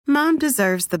Mom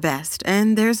deserves the best,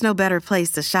 and there's no better place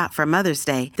to shop for Mother's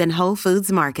Day than Whole Foods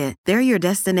Market. They're your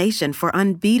destination for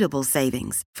unbeatable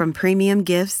savings, from premium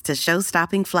gifts to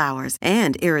show-stopping flowers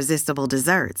and irresistible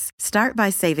desserts. Start by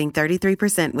saving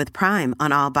 33% with Prime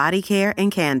on all body care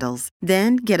and candles.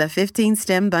 Then get a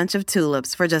 15-stem bunch of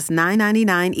tulips for just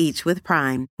 $9.99 each with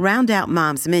Prime. Round out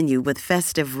Mom's menu with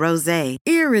festive rosé,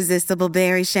 irresistible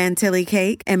berry chantilly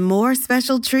cake, and more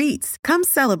special treats. Come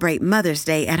celebrate Mother's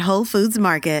Day at Whole Foods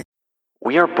Market.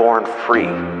 We are born free,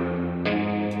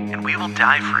 and we will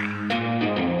die free.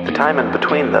 The time in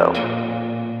between, though,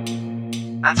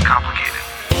 that's complicated.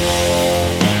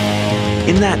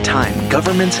 In that time,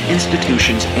 governments,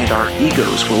 institutions, and our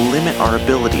egos will limit our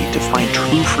ability to find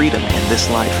true freedom in this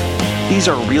life. These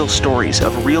are real stories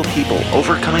of real people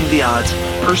overcoming the odds,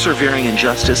 persevering in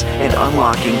justice, and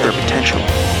unlocking their potential.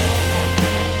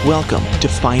 Welcome to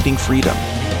Finding Freedom.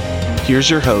 Here's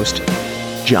your host,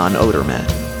 John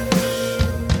Odermatt.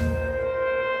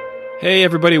 Hey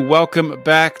everybody, welcome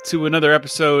back to another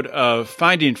episode of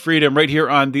Finding Freedom right here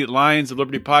on the Lions of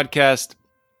Liberty podcast.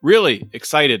 Really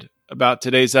excited about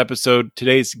today's episode,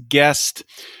 today's guest.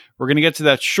 We're going to get to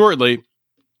that shortly.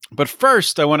 But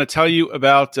first, I want to tell you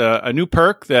about a new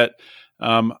perk that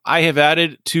I have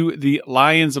added to the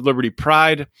Lions of Liberty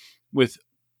Pride. I'm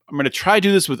going to try to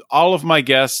do this with all of my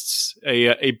guests,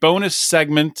 a bonus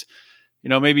segment,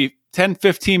 maybe 10,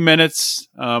 15 minutes,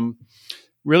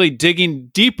 really digging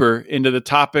deeper into the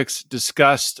topics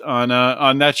discussed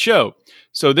on that show.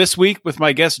 So this week with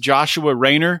my guest, Joshua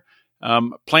Rayner,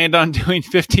 planned on doing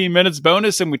 15 minutes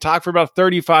bonus, and we talked for about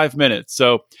 35 minutes.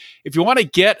 So if you want to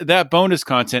get that bonus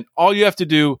content, all you have to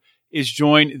do is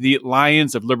join the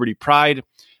Lions of Liberty Pride.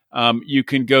 You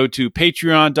can go to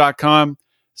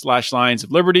patreon.com/Lions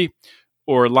of Liberty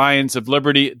or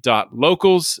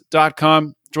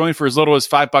lionsofliberty.locals.com. Join for as little as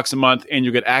 $5 a month, and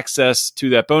you'll get access to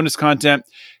that bonus content.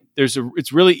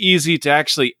 It's really easy to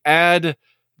actually add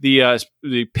the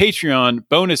Patreon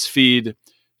bonus feed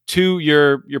to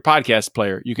your podcast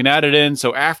player. You can add it in,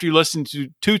 so after you listen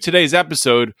to today's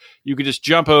episode, you can just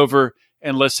jump over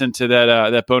and listen to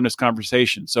that bonus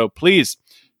conversation. So please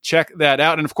check that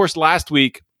out. And of course, last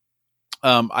week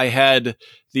I had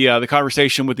the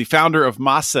conversation with the founder of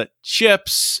Masa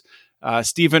Chips,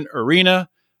 Stephen Arena,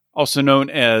 also known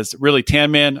as Really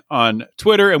Tan Man on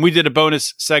Twitter. And we did a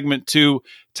bonus segment too,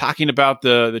 talking about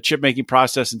the chip making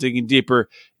process and digging deeper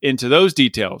into those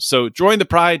details. So join the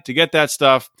Pride to get that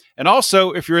stuff. And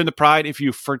also, if you're in the Pride, if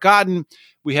you've forgotten,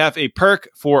 we have a perk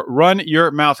for Run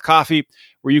Your Mouth Coffee,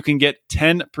 where you can get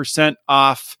 10%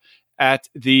 off at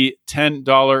the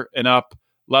 $10 and up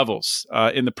levels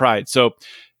in the Pride. So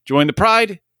join the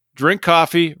Pride, drink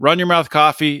coffee, Run Your Mouth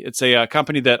Coffee. It's a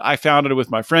company that I founded with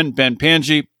my friend Ben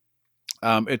Panji.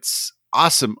 It's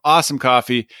awesome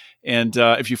coffee. And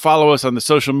if you follow us on the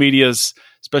social medias,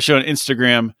 especially on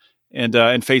Instagram and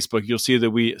Facebook, you'll see that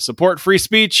we support free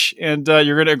speech, and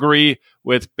you're going to agree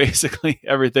with basically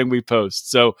everything we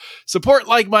post. So support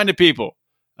like-minded people.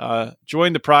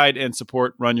 Join the Pride and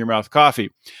support Run Your Mouth Coffee.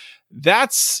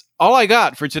 That's all I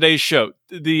got for today's show.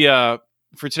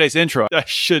 For today's intro, I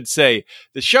should say,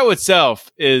 the show itself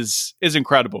is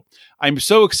incredible. I'm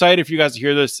so excited for you guys to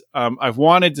hear this. I've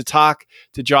wanted to talk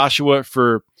to Joshua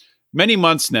for many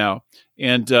months now,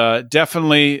 and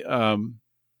definitely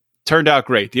turned out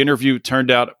great. The interview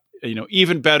turned out,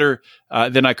 even better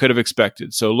than I could have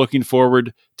expected. So looking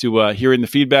forward to hearing the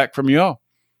feedback from you all.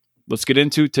 Let's get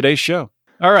into today's show.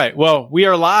 All right. Well, we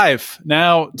are live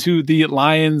now to the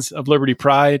Lions of Liberty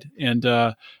Pride, and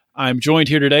I'm joined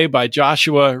here today by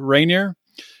Joshua Rayner.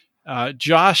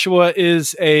 Joshua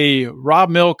is a raw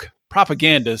milk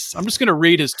propagandist. I'm just going to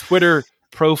read his Twitter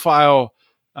profile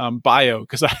bio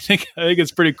because I think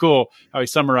it's pretty cool how he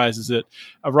summarizes it.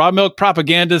 A raw milk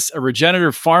propagandist, a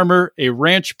regenerative farmer, a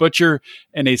ranch butcher,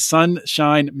 and a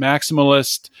sunshine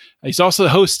maximalist. He's also the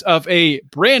host of a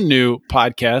brand new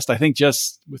podcast, I think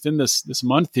just within this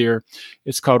month here.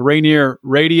 It's called Rainier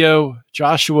Radio.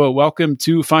 Joshua, welcome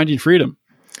to Finding Freedom.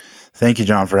 Thank you,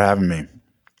 John, for having me.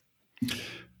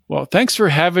 Well, thanks for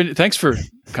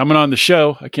coming on the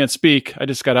show. I can't speak. I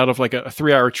just got out of like a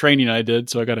 3-hour training I did,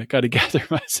 so I got to gather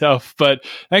myself. But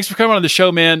thanks for coming on the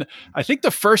show, man. I think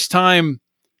the first time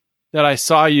that I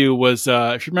saw you was,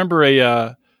 if you remember,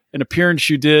 an appearance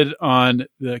you did on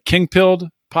the King Pilled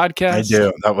podcast. I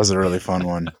do. That was a really fun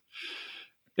one.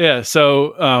 Yeah.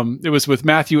 So it was with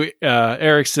Matthew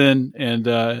Erickson and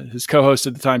his co-host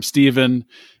at the time, Steven,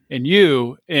 and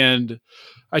you. And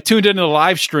I tuned into the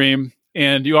live stream.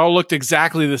 and you all looked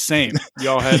exactly the same. You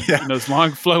all had those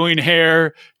long flowing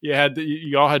hair.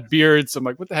 You all had beards. I'm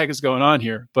like, what the heck is going on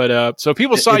here? But so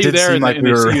people saw you there, and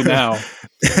they see you now.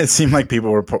 It seemed like we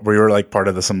were like part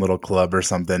of some little club or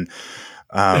something,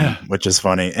 which is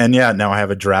funny. And now I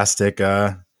have a drastic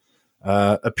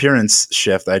appearance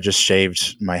shift. I just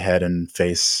shaved my head and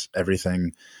face,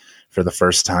 everything, for the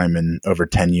first time in over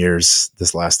 10 years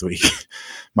this last week.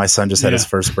 My son just had his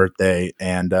first birthday,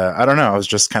 and I don't know. I was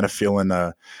just kind of feeling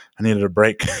I needed a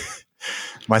break.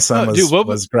 My son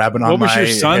was grabbing on my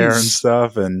hair and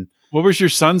stuff. And what was your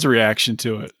son's reaction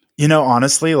to it?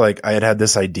 Honestly, like I had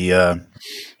this idea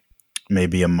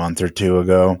maybe a month or two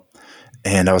ago,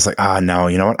 and I was like, no,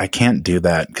 you know what? I can't do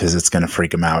that because it's going to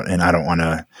freak him out, and I don't want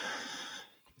to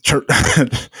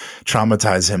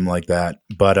traumatize him like that.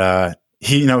 But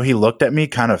he looked at me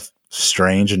kind of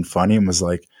strange and funny and was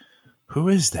like, who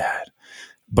is that?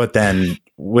 But then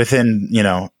within,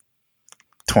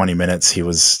 20 minutes,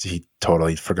 he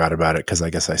totally forgot about it because I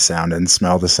guess I sound and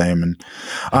smell the same. And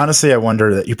honestly, I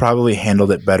wonder that he probably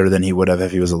handled it better than he would have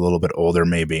if he was a little bit older,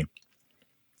 maybe.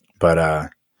 But I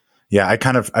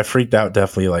freaked out,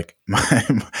 definitely, like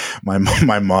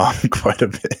my mom quite a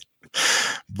bit.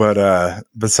 But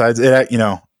besides it,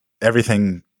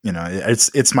 everything,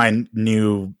 it's my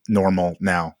new normal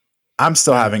now. I'm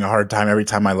still having a hard time every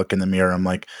time I look in the mirror. I'm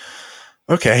like,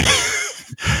 okay,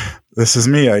 this is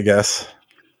me, I guess.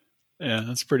 Yeah,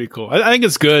 that's pretty cool. I think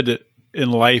it's good in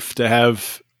life to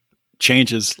have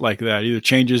changes like that, either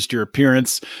changes to your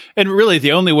appearance. And really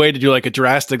the only way to do like a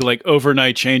drastic, like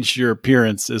overnight change to your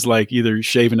appearance is like either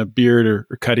shaving a beard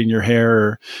or cutting your hair,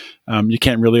 or you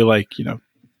can't really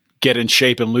get in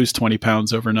shape and lose 20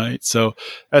 pounds overnight. So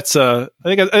that's I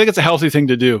think it's a healthy thing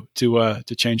to do to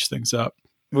change things up.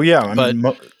 Well, yeah, I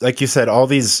mean, like you said, all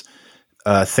these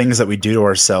things that we do to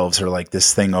ourselves are like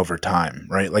this thing over time,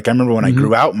 right? Like I remember when I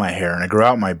grew out my hair and I grew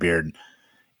out my beard,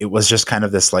 it was just kind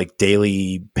of this like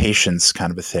daily patience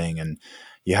kind of a thing. And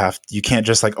you can't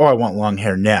just like, I want long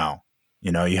hair now.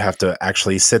 You have to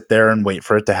actually sit there and wait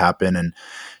for it to happen. And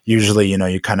usually,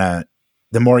 you kind of,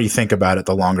 the more you think about it,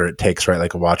 the longer it takes, right?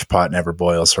 Like a watch pot never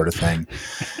boils sort of thing.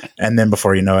 And then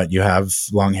before you know it, you have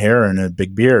long hair and a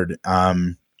big beard.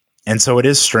 And so it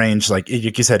is strange. Like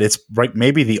you said, it's right.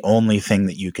 Maybe the only thing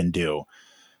that you can do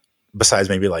besides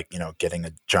maybe like, getting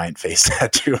a giant face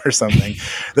tattoo or something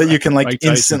that you can like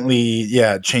instantly,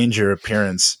 change your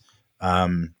appearance.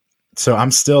 So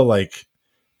I'm still like,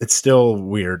 it's still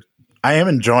weird. I am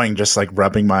enjoying just like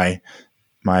rubbing my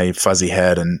fuzzy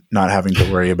head and not having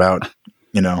to worry about,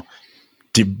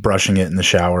 brushing it in the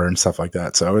shower and stuff like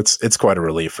that. So it's quite a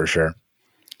relief for sure.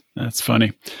 That's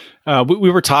funny. We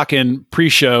were talking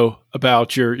pre-show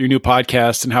about your new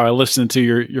podcast and how I listened to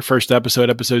your first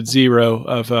episode 0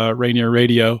 of Rainier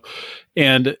Radio,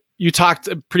 and you talked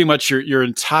pretty much your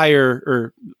entire,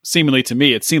 or seemingly to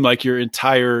me, it seemed like your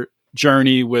entire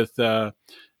journey with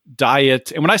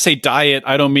diet. And when I say diet,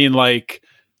 I don't mean like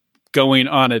going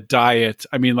on a diet.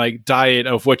 I mean like diet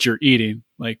of what you're eating,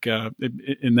 like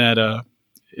in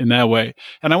that way.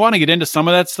 And I want to get into some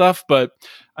of that stuff, but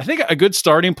I think a good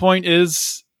starting point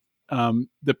is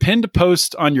the pinned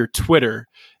post on your Twitter.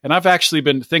 And I've actually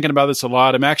been thinking about this a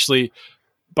lot. I'm actually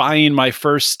buying my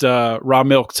first raw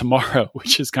milk tomorrow,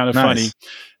 which is kind of funny.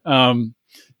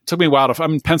 It took me a while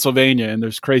I'm in Pennsylvania, and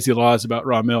there's crazy laws about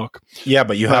raw milk. Yeah,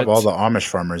 but you have all the Amish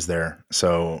farmers there.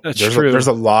 So there's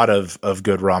a lot of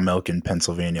good raw milk in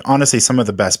Pennsylvania. Honestly, some of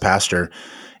the best pasture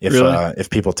if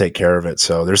people take care of it.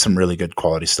 So there's some really good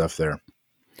quality stuff there.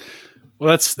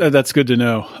 Well, that's good to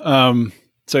know.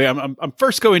 So yeah, I'm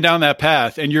first going down that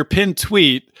path, and your pinned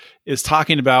tweet is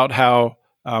talking about how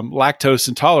lactose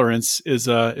intolerance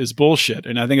is bullshit,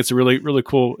 and I think it's a really, really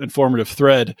cool, informative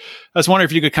thread. I was wondering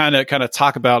if you could kind of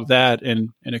talk about that and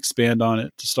expand on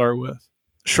it to start with.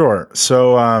 Sure.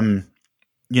 So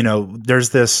there's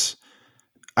this.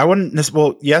 I wouldn't.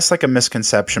 Well, yes, like a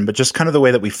misconception, but just kind of the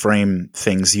way that we frame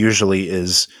things usually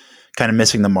is kind of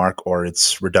missing the mark, or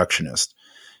it's reductionist.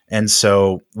 And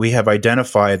so we have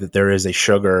identified that there is a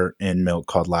sugar in milk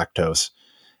called lactose,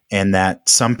 and that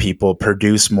some people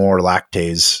produce more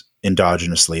lactase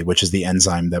endogenously, which is the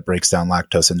enzyme that breaks down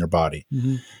lactose in their body.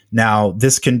 Mm-hmm. Now,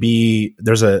 this can be,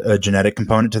 there's a genetic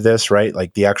component to this, right?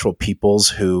 Like the actual peoples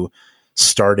who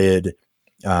started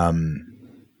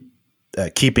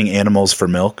keeping animals for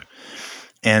milk.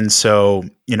 And so,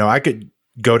 I could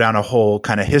go down a whole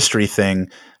kind of history thing,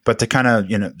 but to kind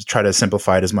of, try to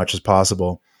simplify it as much as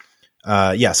possible.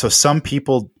 So some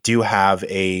people do have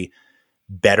a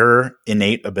better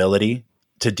innate ability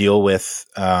to deal with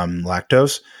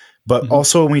lactose, but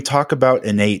also when we talk about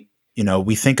innate,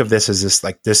 we think of this as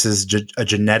this is a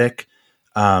genetic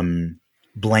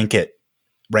blanket,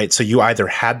 right? So you either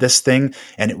had this thing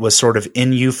and it was sort of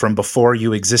in you from before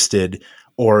you existed,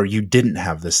 or you didn't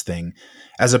have this thing,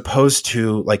 as opposed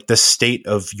to like the state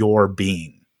of your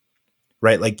being,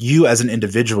 right? Like you as an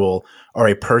individual are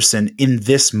a person in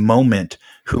this moment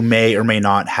who may or may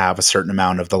not have a certain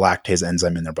amount of the lactase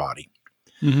enzyme in their body.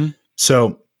 Mm-hmm.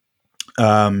 So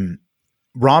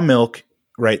raw milk,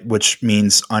 right, which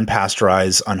means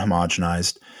unpasteurized,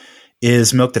 unhomogenized,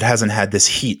 is milk that hasn't had this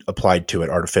heat applied to it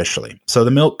artificially. So the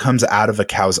milk comes out of a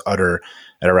cow's udder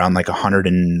at around like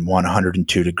 101,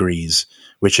 102 degrees,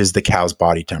 which is the cow's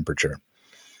body temperature.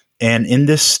 And in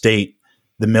this state,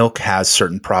 the milk has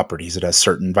certain properties. It has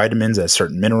certain vitamins, it has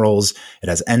certain minerals, it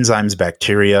has enzymes,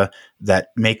 bacteria that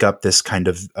make up this kind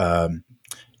of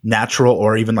natural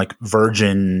or even like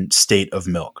virgin state of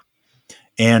milk.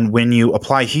 And when you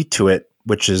apply heat to it,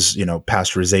 which is,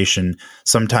 pasteurization,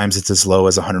 sometimes it's as low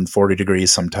as 140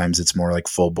 degrees, sometimes it's more like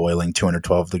full boiling,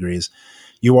 212 degrees,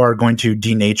 you are going to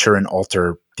denature and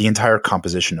alter the entire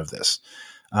composition of this.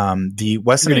 The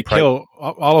Weston You're going to kill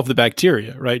all of the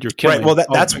bacteria, right? You're killing. Right.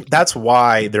 Well, that's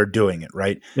why they're doing it,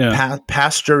 right? Yeah.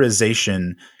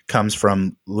 Pasteurization comes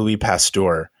from Louis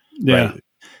Pasteur, yeah. right?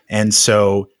 And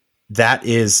so that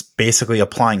is basically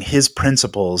applying his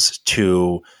principles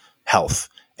to health.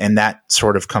 And that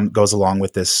sort of goes along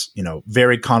with this,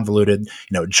 very convoluted,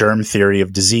 germ theory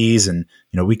of disease. And,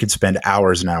 we could spend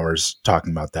hours and hours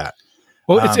talking about that.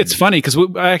 Well, it's funny because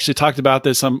I actually talked about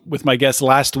this with my guest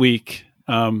last week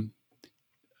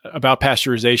about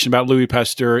pasteurization, about Louis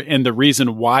Pasteur, and the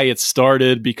reason why it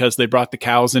started, because they brought the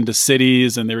cows into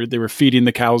cities and they were feeding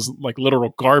the cows like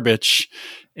literal garbage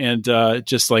and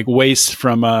just like waste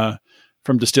from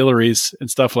distilleries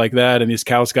and stuff like that. And these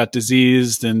cows got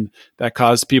diseased and that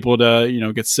caused people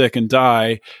to, get sick and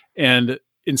die. And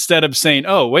instead of saying,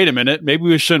 oh, wait a minute, maybe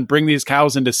we shouldn't bring these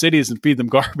cows into cities and feed them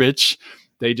garbage,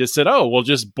 they just said, oh, we'll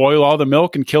just boil all the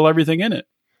milk and kill everything in it.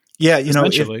 Yeah.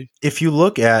 If you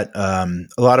look at, a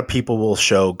lot of people will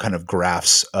show kind of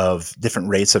graphs of different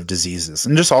rates of diseases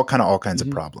and just all kinds mm-hmm. of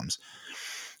problems.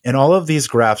 And all of these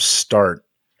graphs start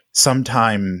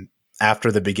sometime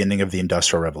after the beginning of the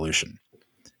Industrial Revolution.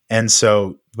 And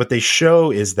so what they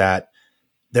show is that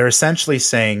they're essentially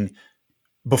saying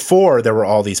before there were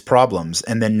all these problems,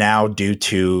 and then now due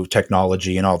to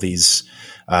technology and all these,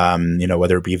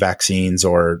 whether it be vaccines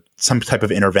or some type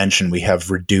of intervention, we have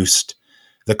reduced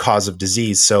the cause of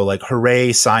disease. So like,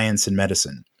 hooray, science and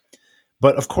medicine.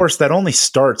 But of course, that only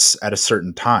starts at a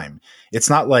certain time. It's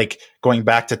not like going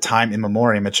back to time in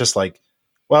memoriam. It's just like,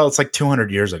 well, it's like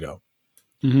 200 years ago.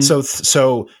 Mm-hmm.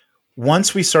 So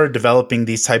once we started developing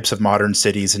these types of modern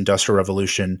cities, Industrial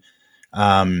Revolution,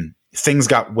 things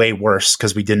got way worse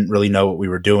because we didn't really know what we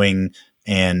were doing.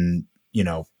 And,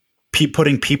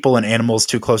 putting people and animals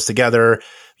too close together,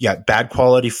 you got bad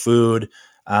quality food.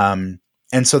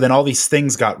 And so then all these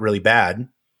things got really bad.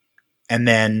 And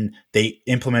then they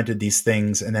implemented these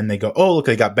things and then they go, oh, look,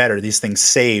 they got better. These things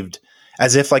saved,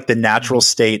 as if like the natural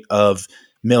state of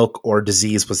milk or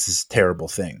disease was this terrible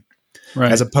thing. Right.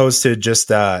 As opposed to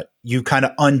just you kind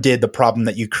of undid the problem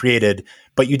that you created,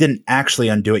 but you didn't actually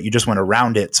undo it. You just went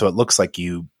around it, so it looks like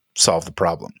you solved the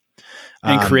problem.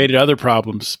 And created other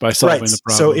problems by solving the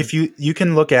problem. So if you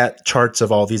can look at charts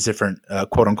of all these different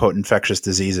quote unquote infectious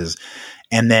diseases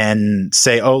and then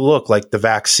say, oh, look, like the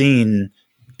vaccine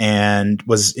and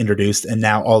was introduced and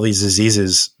now all these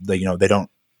diseases, they don't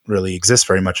really exist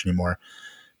very much anymore.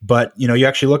 But, you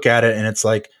actually look at it and it's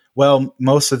like, well,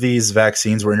 most of these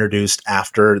vaccines were introduced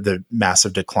after the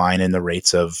massive decline in the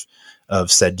rates of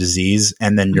said disease.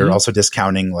 And then you're also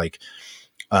discounting like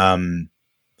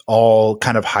all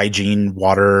kind of hygiene,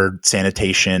 water,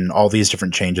 sanitation, all these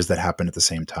different changes that happen at the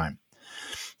same time.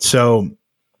 So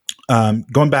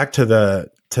going back to the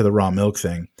raw milk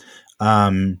thing,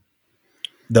 the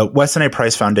Weston A.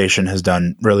 Price Foundation has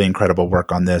done really incredible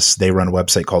work on this. They run a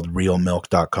website called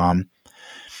realmilk.com.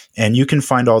 And you can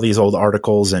find all these old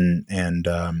articles and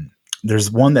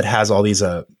there's one that has all these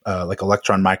like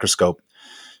electron microscope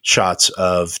shots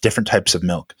of different types of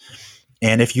milk.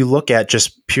 And if you look at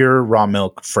just pure raw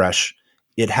milk, fresh,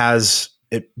 it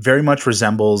very much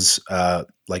resembles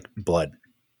like blood,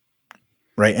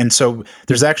 right? And so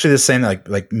there's actually this saying that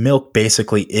like milk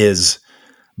basically is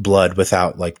blood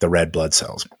without like the red blood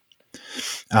cells.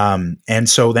 And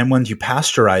so then when you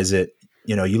pasteurize it,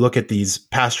 you look at these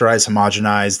pasteurized,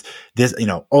 homogenized, this,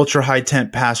 ultra high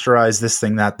temp pasteurized, this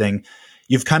thing, that thing,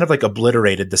 you've kind of like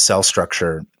obliterated the cell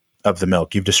structure of the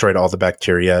milk. You've destroyed all the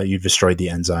bacteria. You've destroyed the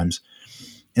enzymes.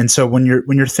 And so when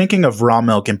you're thinking of raw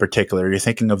milk in particular, you're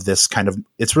thinking of this kind of,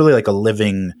 it's really like a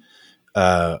living,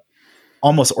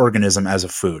 almost organism as a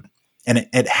food. and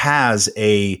it has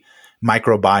a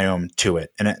microbiome to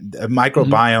it. And a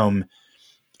microbiome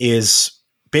is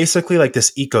basically like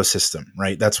this ecosystem,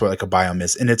 right? That's what like a biome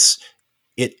is. And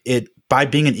it by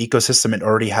being an ecosystem, it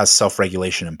already has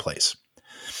self-regulation in place.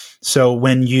 So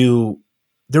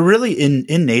they're really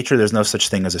in nature, there's no such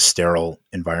thing as a sterile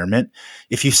environment.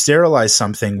 If you sterilize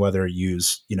something, whether you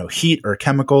use, heat or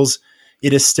chemicals,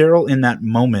 it is sterile in that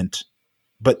moment,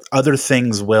 but other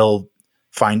things will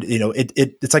find,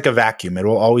 it's like a vacuum. It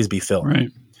will always be filled. Right.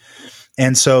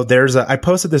 And so I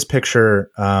posted this picture,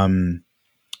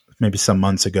 maybe some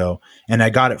months ago, and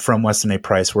I got it from Weston A.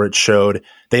 Price, where it showed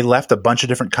they left a bunch of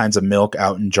different kinds of milk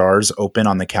out in jars open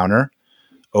on the counter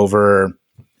over,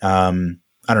 I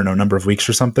don't know, a number of weeks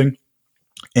or something.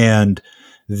 And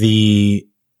the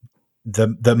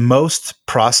most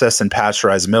processed and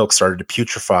pasteurized milk started to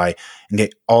putrefy and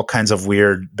get all kinds of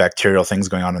weird bacterial things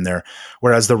going on in there.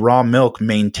 Whereas the raw milk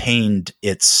maintained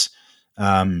its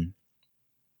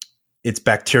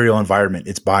bacterial environment,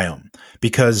 its biome,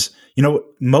 because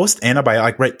most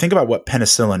antibiotic, right? Think about what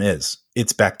penicillin is.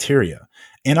 It's bacteria.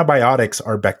 Antibiotics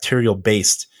are bacterial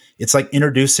based. It's like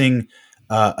introducing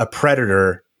a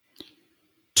predator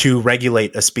to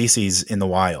regulate a species in the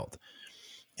wild.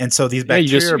 And so these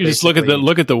bacteria you just look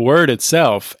at the word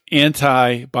itself,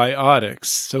 antibiotics.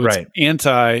 So it's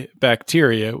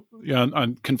antibacteria.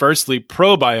 Conversely,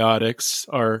 probiotics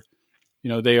are,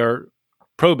 they are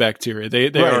probacteria.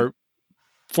 They are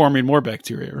forming more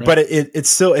bacteria, right? But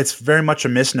it's very much a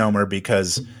misnomer,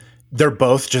 because they're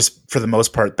both just, for the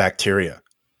most part, bacteria.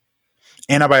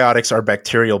 Antibiotics are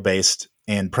bacterial based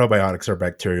and probiotics are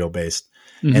bacterial based.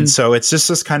 Mm-hmm. And so it's just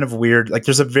this kind of weird, like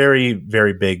there's a very,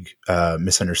 very big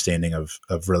misunderstanding of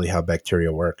really how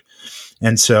bacteria work.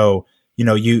 And so,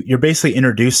 you're basically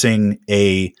introducing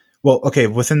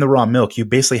within the raw milk, you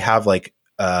basically have like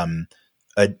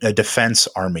a defense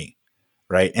army,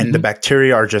 right? And the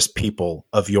bacteria are just people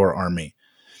of your army.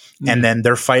 And then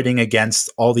they're fighting against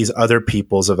all these other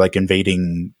peoples of like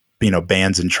invading,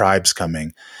 bands and tribes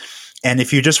coming. And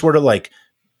if you just were to like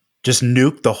just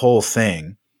nuke the whole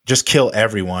thing, just kill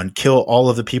everyone, kill all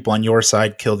of the people on your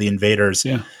side, kill the invaders,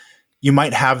 you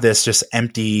might have this just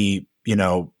empty,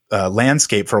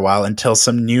 landscape for a while until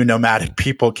some new nomadic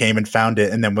people came and found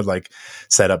it and then would like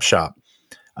set up shop.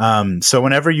 So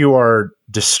whenever you are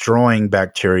destroying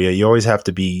bacteria, you always have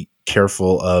to be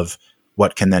careful of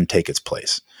what can then take its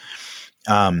place.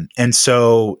 And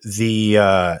so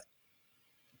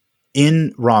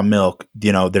in raw milk,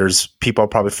 there's people are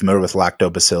probably familiar with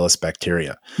lactobacillus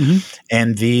bacteria.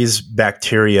 And these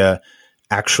bacteria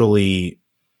actually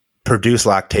produce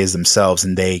lactase themselves,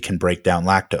 and they can break down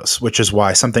lactose, which is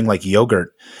why something like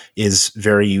yogurt is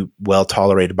very well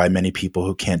tolerated by many people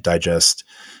who can't digest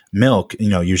milk,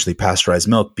 usually pasteurized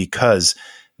milk, because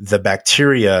the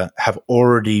bacteria have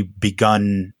already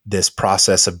begun this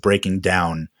process of breaking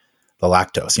down the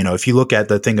lactose. If you look at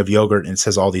the thing of yogurt and it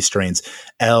says all these strains,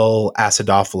 L.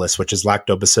 acidophilus, which is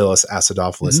Lactobacillus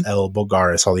acidophilus, L.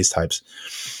 bulgaris, all these types.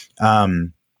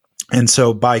 And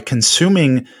so by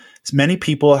consuming, many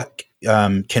people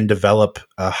can develop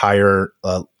a higher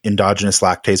endogenous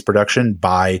lactase production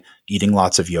by eating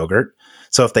lots of yogurt.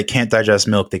 So if they can't digest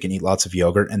milk, they can eat lots of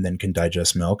yogurt and then can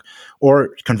digest milk. Or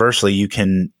conversely, you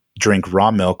can drink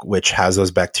raw milk, which has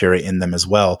those bacteria in them as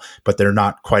well, but they're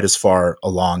not quite as far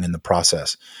along in the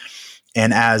process.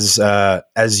 And as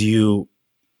you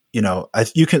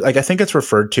can, like, I think it's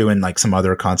referred to in like some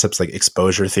other concepts like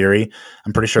exposure theory.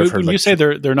 I'm pretty sure. When you say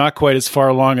they're not quite as far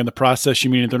along in the process, you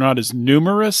mean they're not as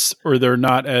numerous, or they're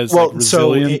not as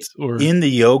resilient? In the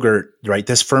yogurt, right?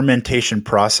 This fermentation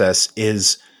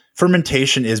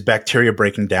is bacteria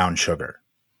breaking down sugar.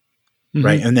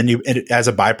 Right. And then as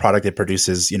a byproduct, it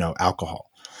produces,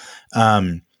 alcohol.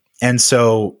 And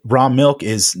so raw milk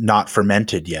is not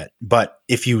fermented yet, but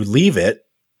if you leave it,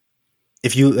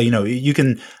 you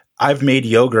can, I've made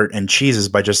yogurt and cheeses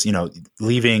by just,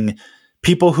 leaving.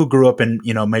 People who grew up in,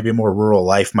 maybe a more rural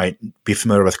life might be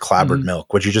familiar with clabbered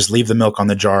milk, which you just leave the milk on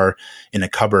the jar in a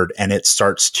cupboard and it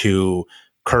starts to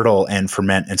curdle and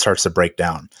ferment and starts to break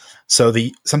down. So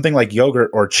something like yogurt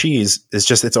or cheese is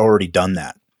just, it's already done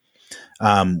that.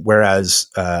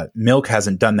 Whereas milk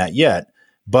hasn't done that yet,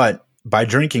 but by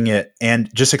drinking it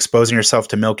and just exposing yourself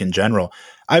to milk in general,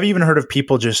 I've even heard of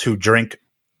people just who drink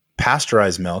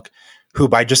pasteurized milk, who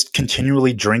by just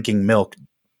continually drinking milk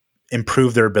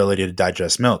improve their ability to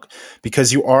digest milk,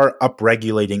 because you are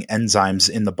upregulating enzymes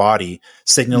in the body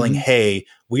signaling, hey,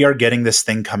 we are getting this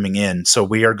thing coming in, so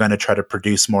we are going to try to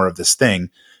produce more of this thing.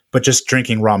 But just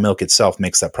drinking raw milk itself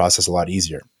makes that process a lot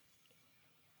easier.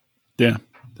 Yeah.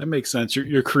 That makes sense.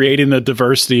 You're creating the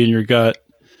diversity in your gut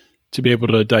to be able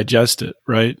to digest it,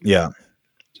 right? Yeah.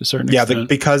 To a certain extent.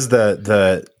 Because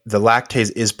the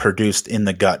lactase is produced in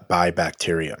the gut by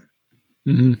bacteria.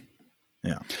 Mm-hmm.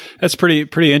 Yeah. That's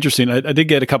pretty interesting. I did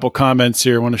get a couple comments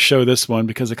here. I want to show this one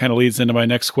because it kind of leads into my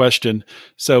next question.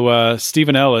 So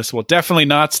Stephen Ellis, well, definitely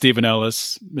not Stephen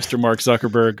Ellis, Mr. Mark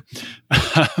Zuckerberg,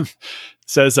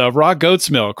 says raw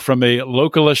goat's milk from a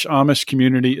localish Amish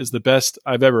community is the best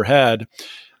I've ever had.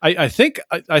 I think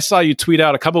I saw you tweet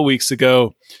out a couple of weeks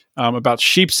ago about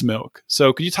sheep's milk.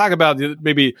 So could you talk about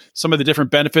maybe some of the different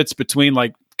benefits between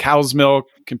like cow's milk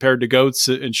compared to goat's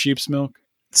and sheep's milk?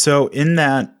 So in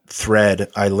that thread,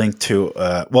 I linked to,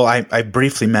 I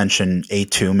briefly mentioned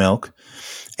A2 milk,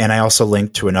 and I also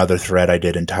linked to another thread I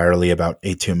did entirely about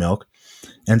A2 milk.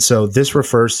 And so this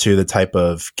refers to the type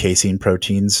of casein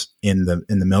proteins in the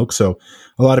milk. So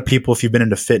a lot of people, if you've been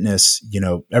into fitness,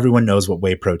 everyone knows what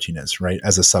whey protein is, right?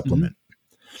 As a supplement.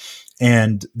 Mm-hmm.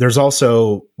 And there's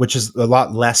also, which is a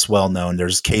lot less well known,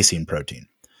 there's casein protein,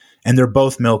 and they're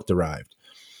both milk derived.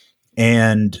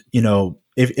 And,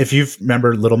 if you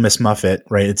remember Little Miss Muffet,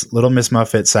 right? It's Little Miss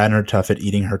Muffet sat in her tuffet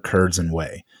eating her curds and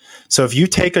whey. So if you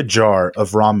take a jar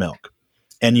of raw milk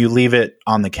and you leave it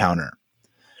on the counter,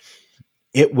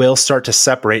 it will start to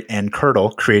separate and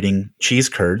curdle, creating cheese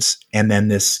curds, and then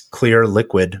this clear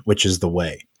liquid, which is the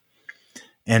whey.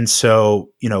 And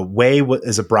so, whey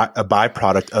is a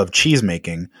byproduct of cheese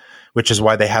making, which is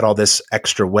why they had all this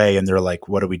extra whey. And they're like,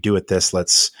 what do we do with this?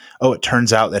 It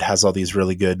turns out it has all these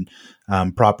really good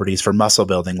properties for muscle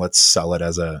building. Let's sell it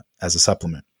as a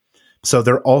supplement. So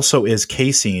there also is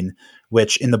casein,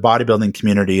 which in the bodybuilding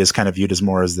community is kind of viewed as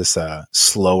more as this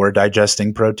slower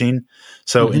digesting protein.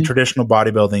 So in traditional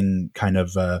bodybuilding kind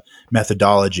of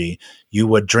methodology, you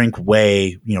would drink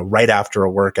whey, right after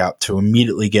a workout to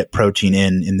immediately get protein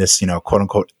in this, quote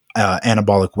unquote,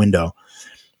 anabolic window.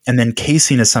 And then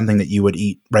casein is something that you would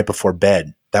eat right before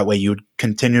bed. That way you would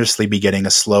continuously be getting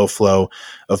a slow flow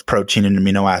of protein and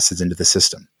amino acids into the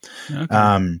system.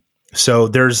 Okay. So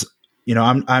there's,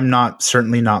 I'm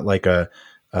certainly not like a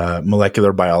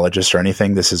molecular biologist or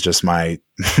anything. This is just my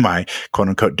quote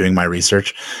unquote doing my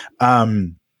research.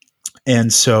 And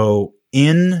so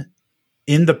in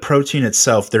the protein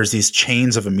itself, there's these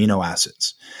chains of amino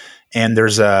acids, and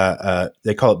there's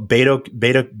they call it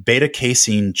beta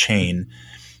casein chain.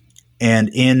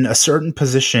 And in a certain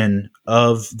position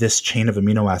of this chain of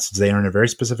amino acids, they are in a very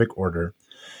specific order.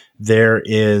 There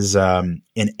is an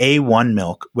A1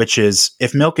 milk, which is,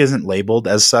 if milk isn't labeled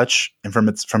as such, and from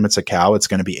it's a cow, it's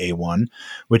going to be A1,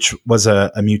 which was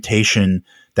a mutation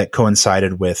that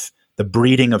coincided with the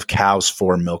breeding of cows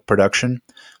for milk production.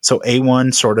 So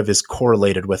A1 sort of is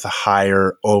correlated with a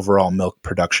higher overall milk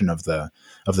production of the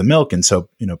milk. And so,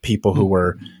 people who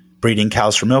were breeding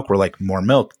cows for milk were like, more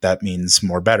milk, that means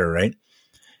more better, right?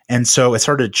 And so it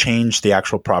started to change the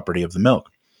actual property of the milk.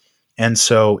 And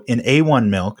so in A1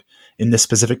 milk, in this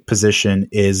specific position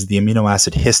is the amino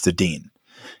acid histidine.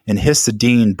 And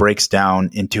histidine breaks down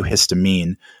into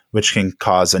histamine, which can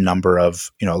cause a number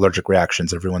of, allergic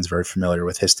reactions. Everyone's very familiar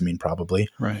with histamine probably.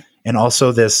 Right. And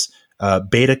also this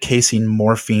beta casein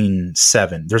morphine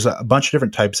 7. There's a bunch of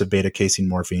different types of beta casein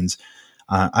morphines.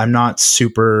 I'm not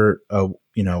super,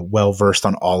 well versed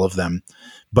on all of them,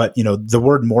 but the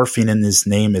word morphine in this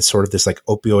name is sort of this like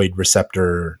opioid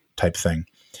receptor type thing,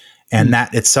 and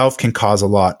that itself can cause a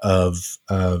lot of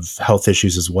health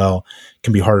issues as well. It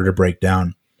can be harder to break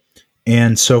down,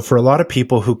 and so for a lot of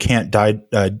people who can't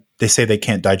they say they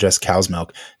can't digest cow's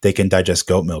milk, they can digest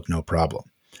goat milk, no problem.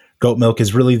 Goat milk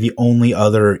is really the only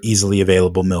other easily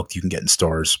available milk you can get in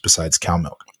stores besides cow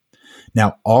milk.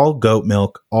 Now, all goat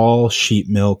milk, all sheep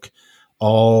milk,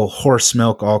 all horse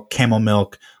milk, all camel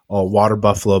milk, all water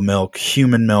buffalo milk,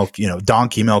 human milk,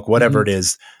 donkey milk, whatever it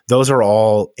is, those are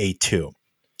all A2.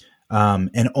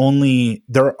 And only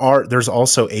there's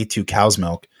also A2 cow's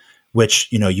milk, which,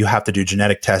 you have to do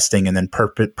genetic testing and then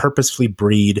purposefully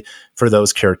breed for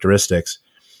those characteristics.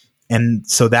 And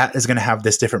so that is going to have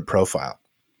this different profile.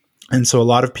 And so a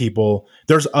lot of people,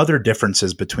 there's other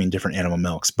differences between different animal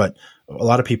milks, but a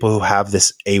lot of people who have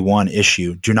this A1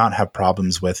 issue do not have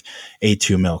problems with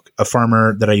A2 milk. A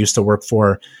farmer that I used to work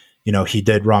for, he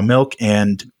did raw milk,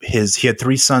 and he had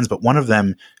 3 sons, but one of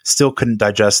them still couldn't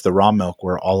digest the raw milk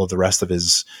where all of the rest of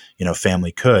his,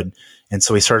 family could. And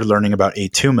so he started learning about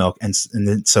A2 milk. And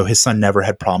then, so his son never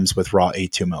had problems with raw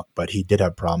A2 milk, but he did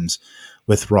have problems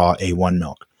with raw A1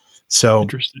 milk. So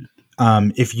interesting.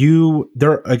 Like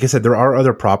I said, there are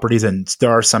other properties, and there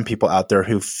are some people out there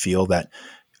who feel that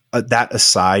that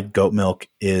aside, goat milk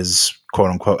is quote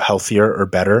unquote healthier or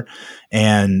better.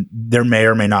 And there may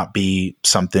or may not be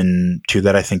something to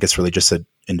that. I think it's really just an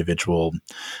individual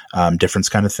difference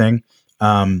kind of thing.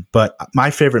 But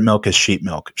my favorite milk is sheep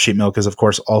milk. Sheep milk is, of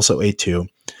course, also A2.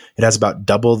 It has about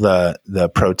double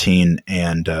the protein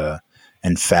and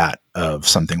fat of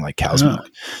something like cow's milk.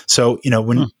 So,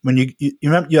 when you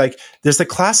remember, there's the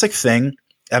classic thing.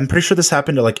 I'm pretty sure this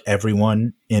happened to like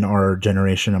everyone in our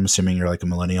generation. I'm assuming you're like a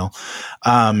millennial.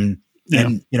 And,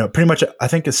 pretty much, I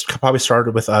think it's probably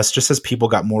started with us just as people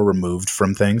got more removed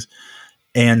from things.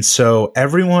 And so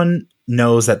everyone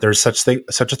knows that there's such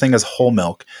a thing as whole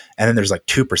milk. And then there's like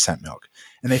 2% milk.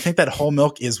 And they think that whole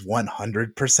milk is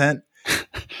 100%.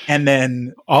 And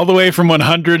then all the way from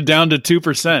 100 down to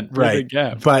 2%. Right. Big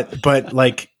gap. But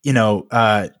like,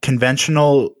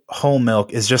 conventional whole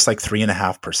milk is just like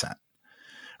 3.5%.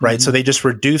 Right. Mm-hmm. So they just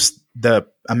reduced the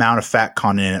amount of fat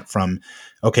content in it from,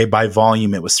 okay, by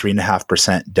volume, it was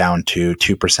 3.5% down to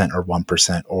 2% or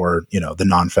 1% or, the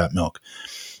non-fat milk.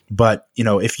 But,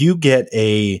 if you get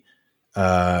a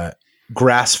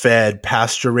grass-fed,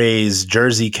 pasture-raised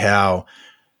Jersey cow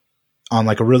on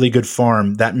like a really good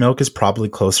farm, that milk is probably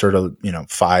closer to,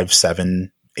 5,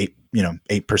 7, 8,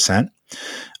 8%.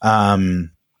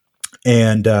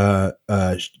 And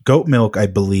goat milk, I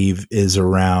believe, is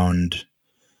around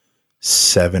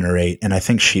 7 or 8. And I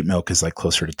think sheep milk is like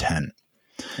closer to 10.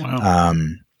 Wow.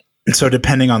 So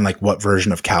depending on like what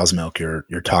version of cow's milk you're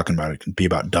talking about, it can be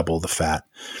about double the fat.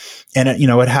 And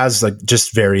it has like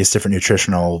just various different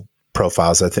nutritional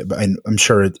profiles. I think I'm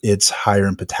sure it's higher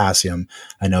in potassium.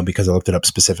 I know because I looked it up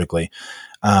specifically.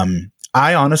 I'm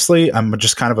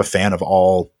just kind of a fan of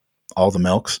all the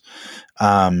milks.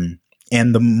 And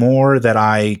the more that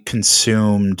I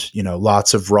consumed,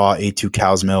 lots of raw A2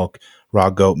 cow's milk, raw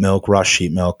goat milk, raw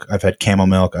sheep milk. I've had camel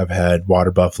milk. I've had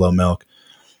water buffalo milk.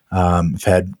 I've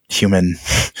had human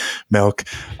milk.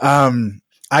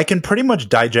 I can pretty much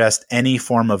digest any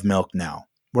form of milk now.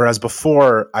 Whereas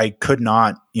before I could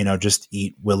not, just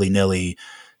eat willy-nilly,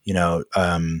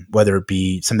 whether it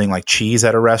be something like cheese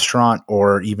at a restaurant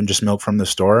or even just milk from the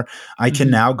store. I can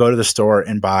now go to the store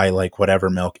and buy like whatever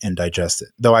milk and digest it.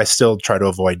 Though I still try to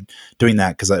avoid doing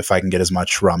that because if I can get as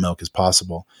much raw milk as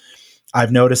possible.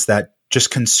 I've noticed that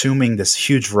just consuming this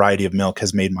huge variety of milk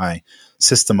has made my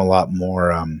system a lot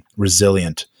more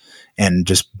resilient and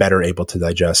just better able to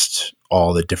digest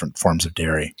all the different forms of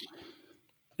dairy.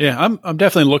 Yeah, I'm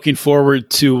definitely looking forward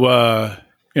to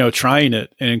trying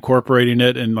it and incorporating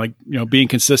it and like being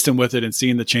consistent with it and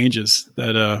seeing the changes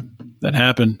that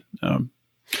happen.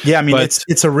 Yeah, I mean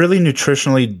it's a really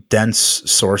nutritionally dense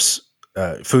source,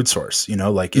 food source.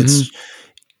 It's.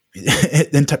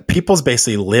 People's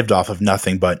basically lived off of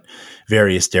nothing but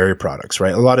various dairy products,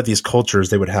 right? A lot of these cultures,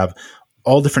 they would have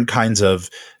all different kinds of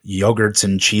yogurts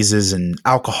and cheeses and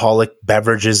alcoholic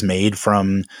beverages made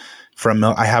from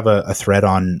milk. I have a thread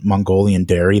on Mongolian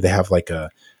dairy. They have like a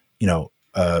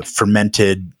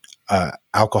fermented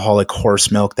alcoholic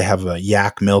horse milk. They have a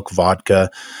yak milk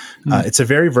vodka. It's a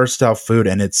very versatile food.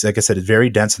 And it's, like I said, it's very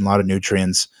dense in a lot of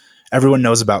nutrients. Everyone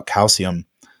knows about calcium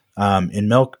in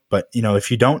milk, but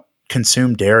if you don't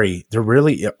consume dairy, there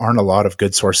really aren't a lot of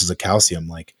good sources of calcium.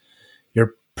 Like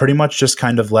you're pretty much just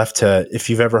kind of left to, if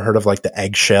you've ever heard of like the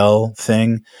eggshell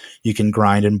thing, you can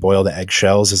grind and boil the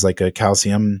eggshells as like a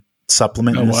calcium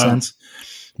supplement in a sense.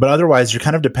 But otherwise, you're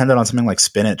kind of dependent on something like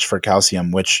spinach for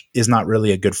calcium, which is not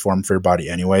really a good form for your body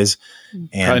anyways.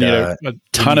 And a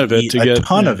ton of it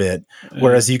of it.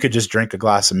 Whereas you could just drink a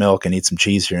glass of milk and eat some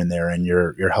cheese here and there, and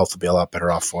your health will be a lot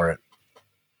better off for it.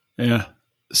 Yeah.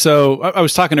 So I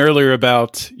was talking earlier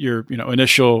about your,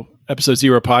 initial episode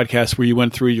 0 podcast where you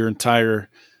went through your entire,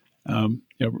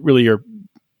 really your,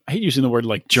 I hate using the word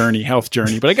like health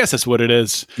journey, but I guess that's what it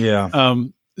is. Yeah.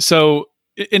 So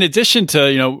in addition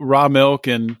to, raw milk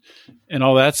and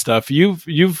all that stuff,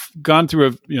 you've gone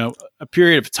through a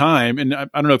period of time, and I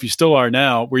don't know if you still are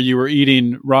now, where you were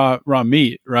eating raw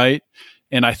meat, right?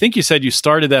 And I think you said you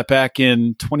started that back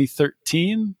in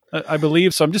 2013, I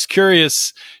believe. So I'm just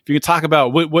curious if you could talk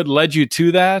about what led you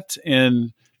to that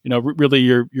and, really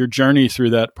your journey through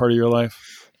that part of your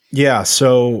life. Yeah.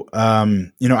 So,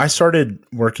 I started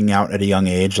working out at a young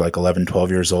age, like 11,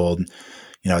 12 years old,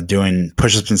 doing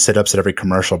push-ups and sit-ups at every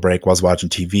commercial break while I was watching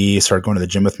TV, started going to the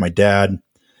gym with my dad.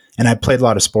 And I played a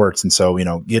lot of sports. And so,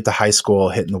 you get to high school,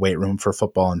 hitting the weight room for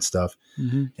football and stuff.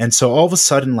 Mm-hmm. And so all of a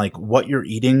sudden, like what you're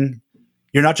eating,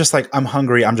 you're not just like, I'm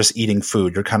hungry, I'm just eating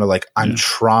food. You're kind of like, I'm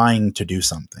trying to do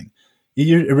something.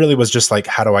 It really was just like,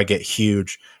 how do I get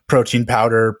huge? Protein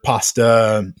powder,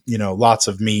 pasta, lots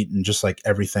of meat and just like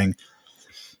everything.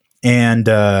 And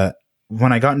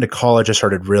when I got into college, I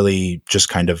started really just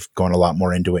kind of going a lot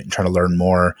more into it and trying to learn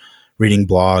more, reading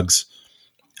blogs.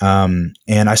 And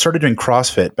I started doing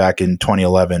CrossFit back in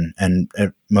 2011. And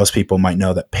most people might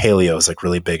know that paleo is like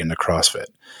really big into CrossFit,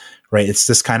 right? It's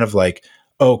this kind of like,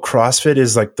 oh, CrossFit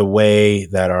is like the way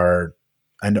that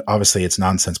and obviously it's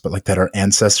nonsense, but like that our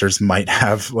ancestors might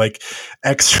have like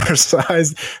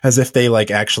exercised as if they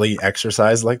like actually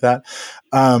exercise like that.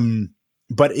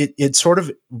 But it sort of,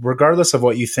 regardless of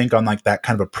what you think on like that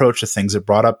kind of approach to things, it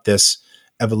brought up this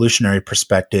evolutionary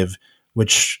perspective,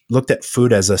 which looked at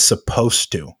food as a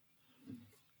supposed to,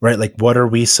 right? Like, what are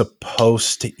we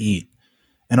supposed to eat?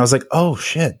 And I was like, oh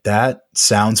shit, that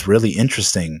sounds really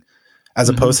interesting. As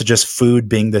opposed to just food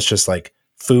being this just like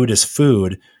food is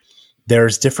food.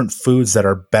 There's different foods that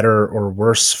are better or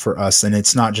worse for us. And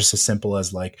it's not just as simple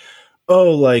as like,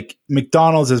 oh, like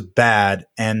McDonald's is bad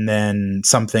and then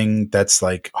something that's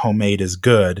like homemade is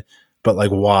good, but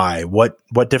like why? What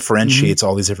differentiates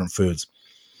all these different foods?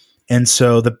 And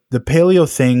so the paleo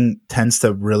thing tends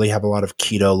to really have a lot of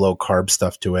keto, low carb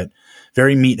stuff to it.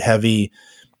 Very meat heavy,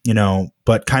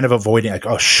 but kind of avoiding like,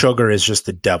 oh, sugar is just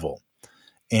the devil.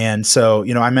 And so,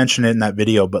 I mentioned it in that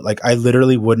video, but like I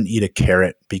literally wouldn't eat a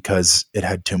carrot because it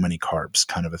had too many carbs,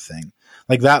 kind of a thing.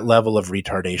 Like that level of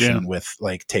retardation with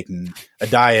like taking a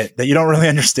diet that you don't really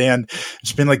understand.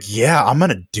 Just being like, yeah, I'm going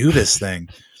to do this thing.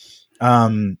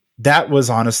 That was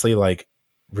honestly like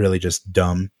really just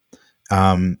dumb.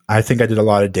 I think I did a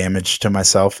lot of damage to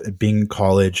myself being in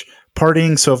college,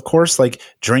 partying. So of course, like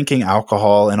drinking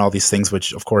alcohol and all these things,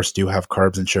 which of course do have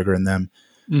carbs and sugar in them.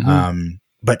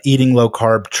 But eating low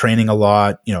carb, training a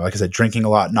lot, like I said, drinking a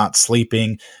lot, not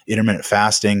sleeping, intermittent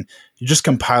fasting, you're just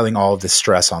compiling all of this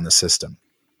stress on the system.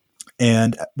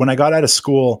 And when I got out of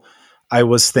school, I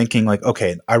was thinking like,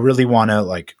 okay, I really want to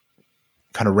like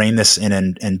kind of rein this in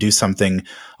and do something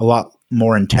a lot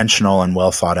more intentional and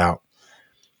well thought out.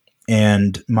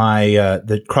 And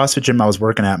the CrossFit gym I was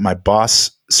working at, my boss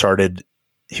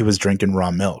he was drinking raw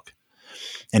milk.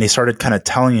 And he started kind of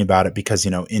telling me about it because,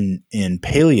 in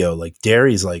paleo, like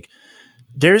dairy's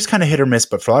kind of hit or miss,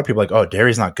 but for a lot of people, like, oh,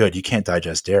 dairy's not good. You can't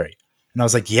digest dairy. And I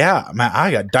was like, yeah, man, I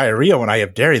got diarrhea when I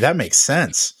have dairy. That makes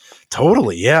sense.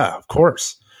 Totally. Yeah, of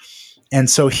course. And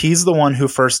so he's the one who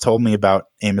first told me about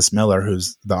Amos Miller,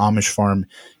 who's the Amish farm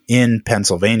in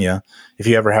Pennsylvania. If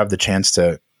you ever have the chance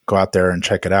to go out there and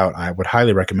check it out, I would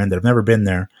highly recommend it. I've never been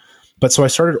there. But so I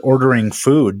started ordering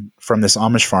food from this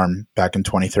Amish farm back in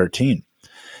 2013.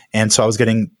 And so I was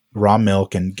getting raw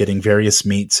milk and getting various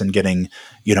meats and getting,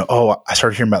 I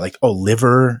started hearing about like, oh,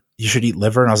 liver, you should eat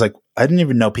liver. And I was like, I didn't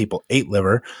even know people ate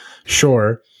liver.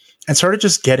 Sure. And started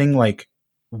just getting like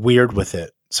weird with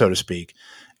it, so to speak.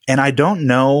 And I don't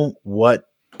know what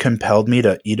compelled me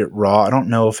to eat it raw. I don't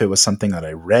know if it was something that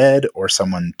I read or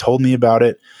someone told me about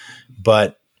it.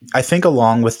 But I think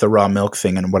along with the raw milk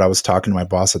thing and what I was talking to my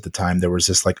boss at the time, there was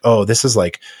just like, oh, this is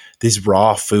like these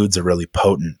raw foods are really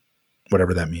potent,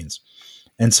 whatever that means.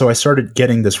 And so I started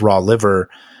getting this raw liver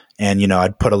and,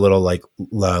 I'd put a little like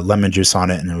lemon juice on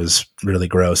it and it was really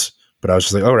gross, but I was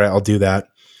just like, all right, I'll do that.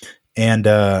 And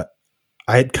I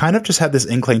had kind of just had this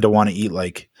inkling to want to eat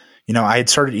like, I had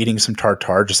started eating some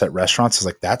tartare just at restaurants. I was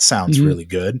like, that sounds really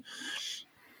good.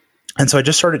 And so I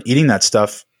just started eating that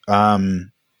stuff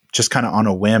just kind of on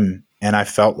a whim. And I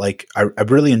felt like I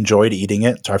really enjoyed eating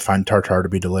it. So I find tartare to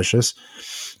be delicious.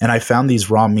 And I found these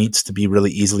raw meats to be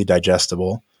really easily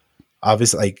digestible.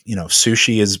 Obviously, like,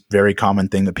 sushi is a very common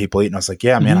thing that people eat. And I was like,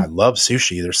 yeah, man, I love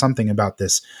sushi. There's something about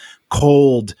this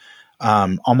cold,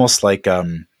 almost like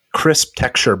crisp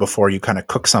texture before you kind of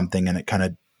cook something and it kind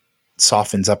of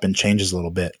softens up and changes a little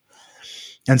bit.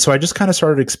 And so I just kind of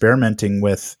started experimenting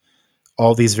with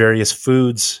all these various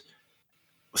foods,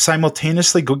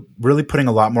 simultaneously really putting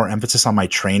a lot more emphasis on my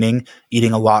training,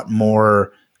 eating a lot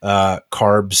more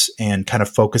carbs and kind of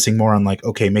focusing more on like,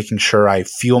 okay, making sure I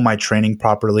fuel my training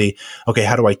properly. Okay,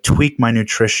 how do I tweak my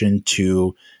nutrition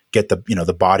to get the,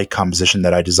 the body composition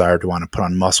that I desire? Do I want to put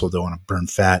on muscle? Do I want to burn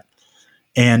fat?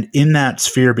 And in that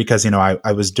sphere, because,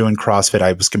 I was doing CrossFit,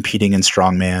 I was competing in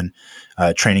strongman,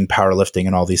 training powerlifting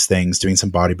and all these things, doing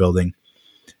some bodybuilding.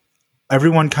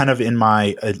 Everyone kind of in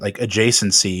my like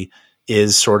adjacency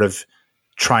is sort of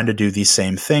trying to do these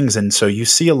same things. And so you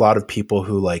see a lot of people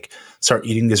who like start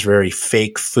eating these very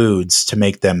fake foods to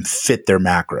make them fit their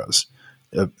macros.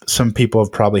 Some people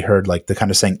have probably heard like the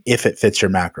kind of saying, if it fits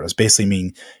your macros, basically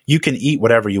mean you can eat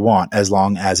whatever you want as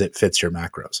long as it fits your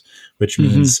macros, which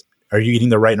means, are you eating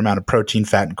the right amount of protein,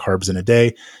 fat, and carbs in a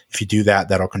day? If you do that,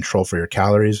 that'll control for your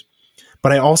calories.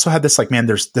 But I also had this like, man,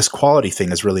 there's this quality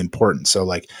thing is really important. So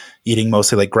like eating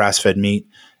mostly like grass-fed meat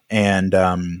and,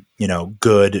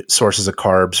 good sources of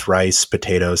carbs, rice,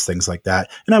 potatoes, things like that.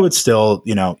 And I would still,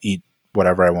 eat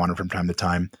whatever I wanted from time to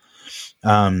time.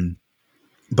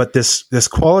 But this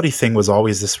quality thing was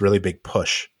always this really big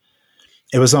push.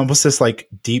 It was almost this like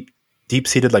deep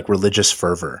seated, like religious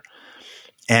fervor.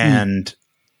 And,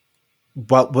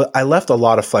 but I left a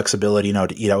lot of flexibility,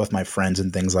 to eat out with my friends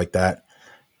and things like that.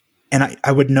 And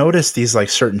I would notice these like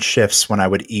certain shifts when I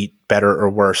would eat better or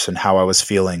worse and how I was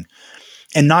feeling.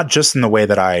 And not just in the way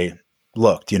that I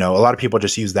looked, a lot of people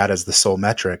just use that as the sole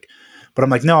metric, but I'm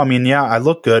like, no, I mean, yeah, I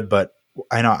look good, but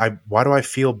why do I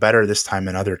feel better this time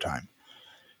than other time?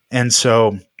 And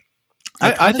so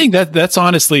I think that's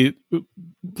honestly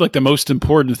like the most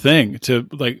important thing to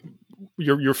like,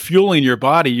 you're fueling your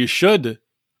body. You should,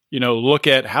 look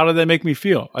at how did that make me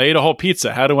feel? I ate a whole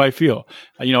pizza. How do I feel?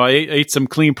 I ate some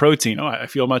clean protein. Oh, I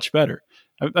feel much better.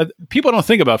 People don't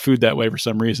think about food that way for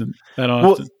some reason.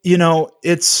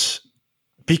 It's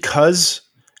because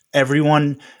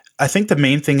I think the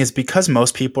main thing is because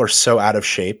most people are so out of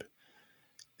shape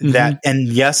that, and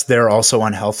yes, they're also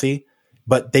unhealthy,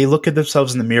 but they look at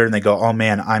themselves in the mirror and they go, oh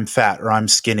man, I'm fat or I'm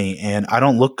skinny and I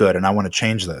don't look good and I want to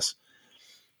change this.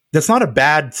 That's not a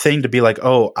bad thing to be like,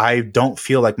 oh, I don't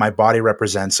feel like my body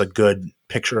represents a good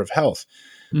picture of health.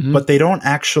 But they don't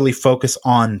actually focus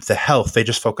on the health. They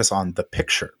just focus on the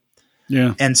picture.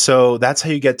 Yeah. And so that's how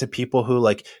you get to people who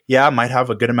like, might have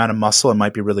a good amount of muscle and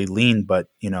might be really lean, but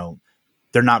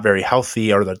they're not very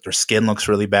healthy or their skin looks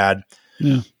really bad.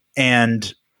 Yeah.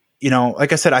 And,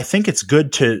 like I said, I think it's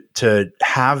good to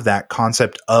have that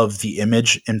concept of the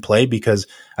image in play because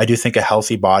I do think a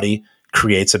healthy body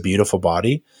creates a beautiful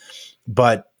body.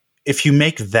 But if you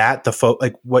make that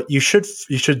what you should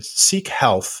seek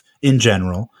health in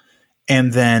general,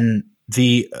 and then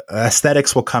the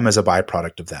aesthetics will come as a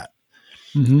byproduct of that.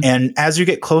 And as you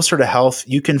get closer to health,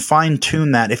 you can fine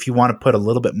tune that if you want to put a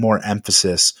little bit more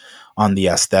emphasis on the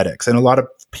aesthetics. And a lot of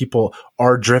people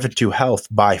are driven to health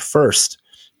by first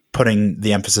putting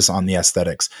the emphasis on the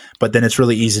aesthetics, but then it's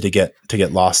really easy to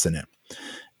get lost in it.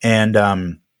 And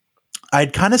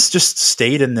I'd kind of just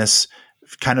stayed in this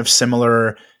kind of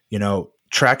similar,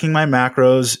 tracking my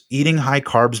macros, eating high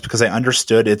carbs because I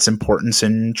understood its importance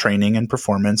in training and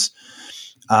performance.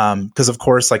 Because of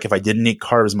course, like if I didn't eat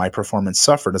carbs, my performance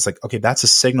suffered. It's like, okay, that's a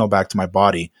signal back to my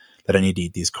body that I need to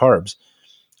eat these carbs,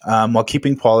 while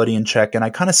keeping quality in check. And I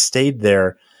kind of stayed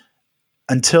there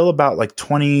until about like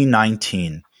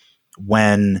 2019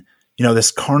 when,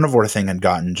 this carnivore thing had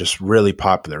gotten just really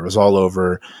popular. It was all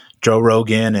over. Joe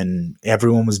Rogan and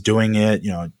everyone was doing it.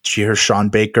 You hear Sean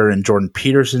Baker and Jordan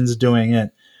Peterson's doing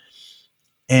it.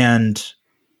 And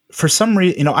for some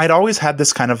reason, I'd always had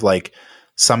this kind of like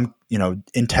some,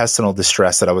 intestinal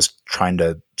distress that I was trying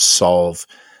to solve.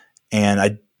 And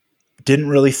I didn't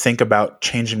really think about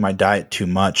changing my diet too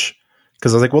much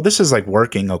because I was like, well, this is like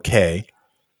working okay.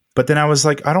 But then I was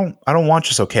like, I don't want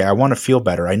just okay. I want to feel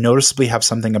better. I noticeably have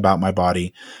something about my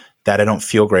body that I don't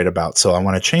feel great about. So I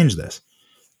want to change this.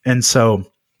 And so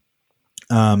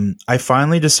I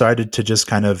finally decided to just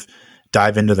kind of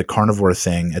dive into the carnivore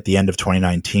thing at the end of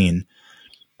 2019.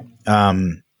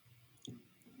 And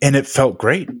it felt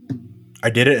great. I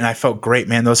did it and I felt great,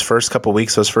 man. Those first couple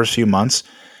weeks, those first few months,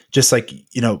 just like,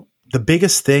 the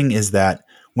biggest thing is that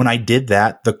when I did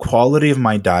that, the quality of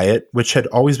my diet, which had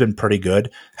always been pretty good,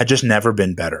 had just never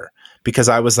been better because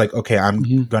I was like, okay,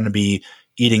 I'm going to be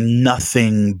eating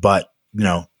nothing but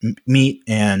meat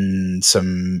and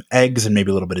some eggs and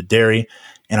maybe a little bit of dairy.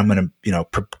 And I'm going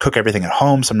to, cook everything at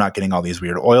home. So I'm not getting all these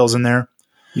weird oils in there.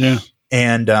 Yeah.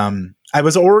 And I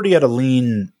was already at a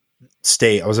lean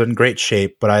state. I was in great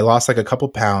shape, but I lost like a couple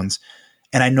pounds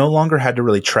and I no longer had to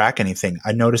really track anything.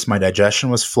 I noticed my digestion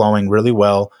was flowing really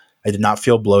well. I did not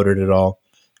feel bloated at all.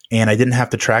 And I didn't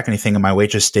have to track anything in my weight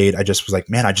just stayed. I just was like,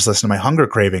 man, I just listened to my hunger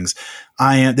cravings.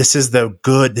 This is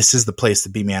the place to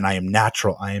be, man. I am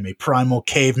natural. I am a primal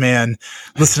caveman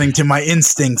listening to my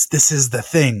instincts. This is the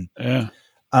thing. Yeah.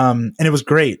 And it was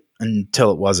great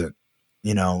until it wasn't,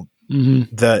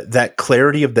 that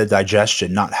clarity of the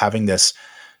digestion, not having this,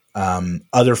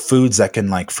 other foods that can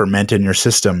like ferment in your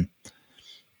system.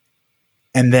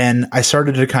 And then I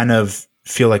started to kind of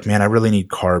feel like, man, I really need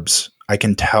carbs. I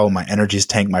can tell my energy's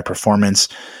tanked, my performance,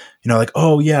 like,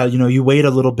 oh yeah, you wait a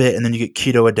little bit and then you get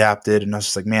keto adapted. And I was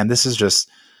just like, man,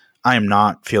 I am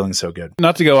not feeling so good.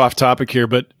 Not to go off topic here,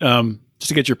 but just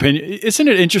to get your opinion, isn't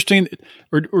it interesting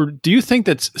or do you think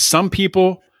that some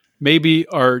people maybe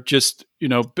are just,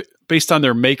 based on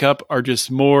their makeup are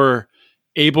just more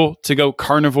able to go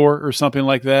carnivore or something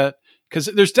like that? Because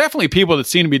there's definitely people that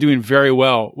seem to be doing very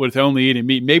well with only eating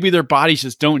meat. Maybe their bodies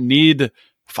just don't need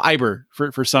fiber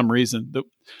for some reason.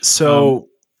 So,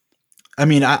 I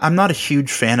mean, I'm not a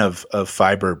huge fan of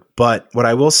fiber, but what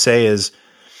I will say is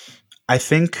I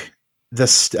think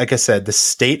like I said, the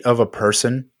state of a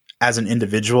person as an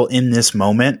individual in this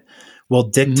moment will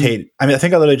dictate. I mean, I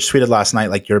think I literally just tweeted last night,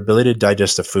 like your ability to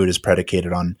digest a food is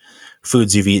predicated on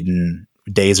foods you've eaten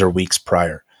days or weeks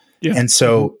prior. Yeah. And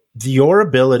so your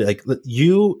ability, like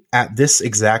you at this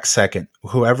exact second,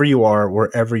 whoever you are,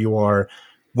 wherever you are,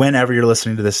 whenever you're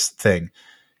listening to this thing,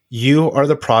 you are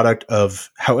the product of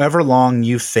however long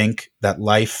you think that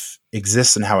life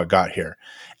exists and how it got here.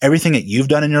 Everything that you've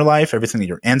done in your life, everything that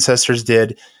your ancestors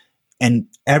did, and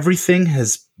everything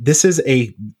this is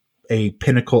a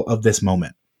pinnacle of this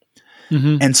moment.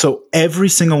 And so every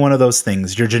single one of those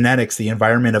things, your genetics, the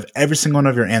environment of every single one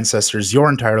of your ancestors, your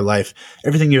entire life,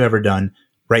 everything you've ever done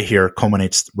right here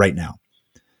culminates right now.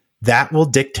 That will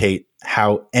dictate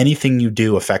how anything you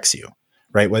do affects you,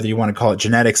 right? Whether you want to call it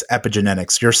genetics,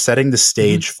 epigenetics, you're setting the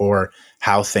stage for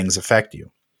how things affect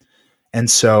you. And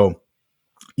so,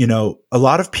 a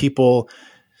lot of people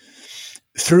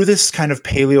through this kind of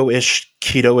paleo-ish,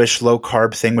 keto-ish, low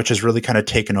carb thing, which has really kind of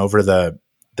taken over the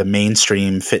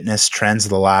mainstream fitness trends of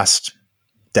the last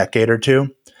decade or two,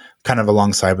 kind of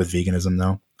alongside with veganism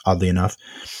though, oddly enough.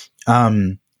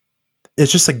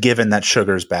 It's just a given that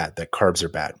sugar is bad, that carbs are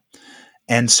bad.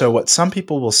 And so what some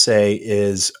people will say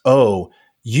is, oh,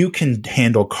 you can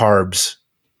handle carbs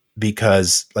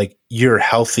because like you're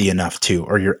healthy enough to,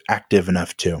 or you're active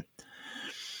enough to.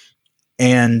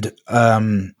 And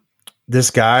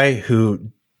this guy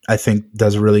who I think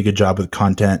does a really good job with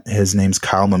content, his name's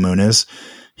Kyle Mamunas.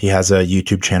 He has a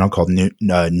YouTube channel called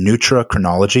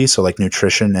Nutrichronology, so like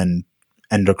nutrition and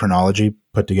endocrinology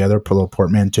put together, put a little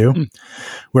portmanteau,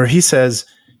 where he says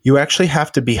you actually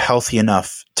have to be healthy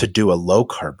enough to do a low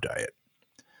carb diet.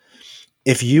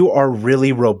 If you are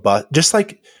really robust, just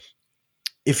like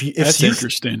if you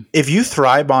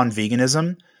thrive on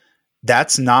veganism,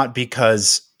 that's not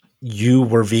because you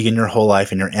were vegan your whole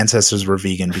life and your ancestors were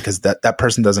vegan, because that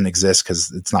person doesn't exist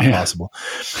because it's not possible.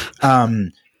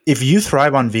 If you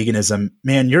thrive on veganism,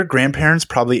 man, your grandparents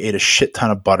probably ate a shit ton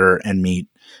of butter and meat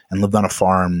and lived on a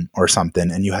farm or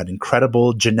something, and you had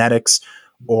incredible genetics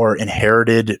or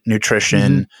inherited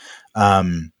nutrition.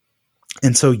 And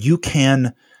so you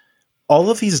can,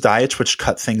 all of these diets which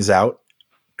cut things out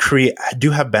do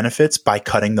have benefits by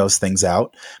cutting those things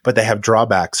out, but they have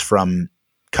drawbacks from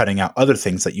cutting out other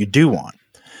things that you do want.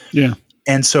 Yeah.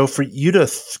 And so for you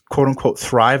to quote unquote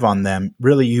thrive on them,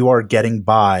 really you are getting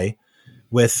by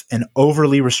with an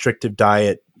overly restrictive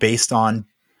diet based on,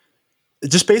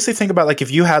 just basically think about like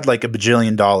if you had like $1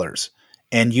 bajillion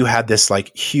and you had this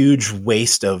like huge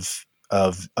waste of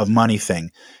money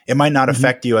thing, it might not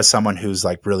affect you as someone who's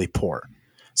like really poor.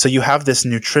 So you have this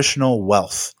nutritional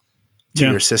wealth to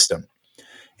your system.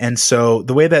 And so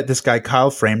the way that this guy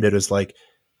Kyle framed it is like,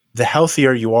 the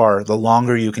healthier you are, the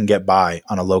longer you can get by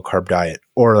on a low carb diet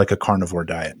or like a carnivore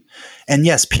diet. And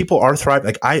yes, people are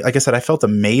thriving. Like I said, I felt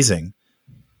amazing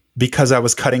because I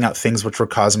was cutting out things which were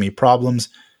causing me problems.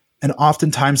 And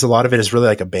oftentimes a lot of it is really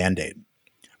like a Band-Aid,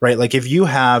 right? Like if you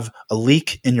have a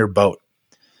leak in your boat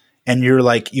and you're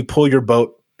like, you pull your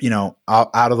boat,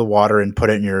 out of the water and put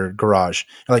it in your garage.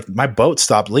 You're like, my boat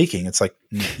stopped leaking. It's like,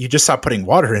 you just stopped putting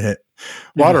water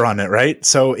on it, right?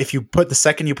 So if the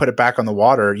second you put it back on the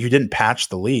water, you didn't patch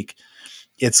the leak,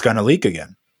 it's going to leak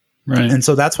again. Right. And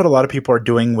so that's what a lot of people are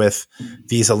doing with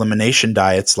these elimination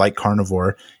diets like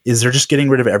carnivore, is they're just getting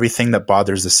rid of everything that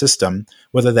bothers the system,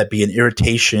 whether that be an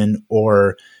irritation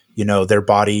or, their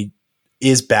body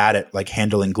is bad at like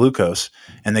handling glucose.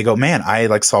 And they go, man, I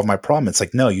like solved my problem. It's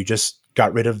like, no, you just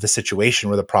got rid of the situation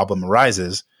where the problem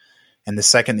arises. And the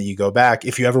second that you go back,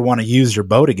 if you ever want to use your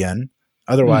boat again,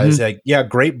 otherwise, like, yeah,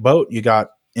 great boat you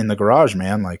got in the garage,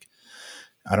 man. Like,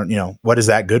 I don't, what is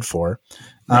that good for?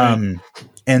 Right.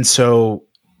 And so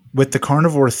with the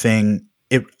carnivore thing,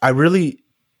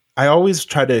 I always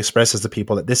try to express as to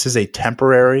people that this is a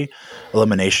temporary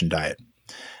elimination diet.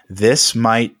 This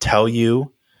might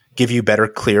give you better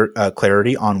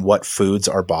clarity on what foods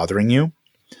are bothering you.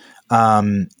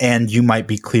 And you might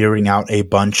be clearing out a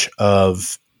bunch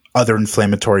of other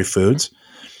inflammatory foods.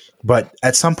 But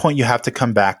at some point you have to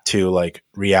come back to like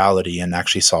reality and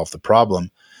actually solve the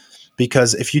problem.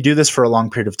 Because if you do this for a long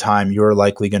period of time, you're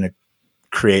likely going to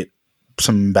create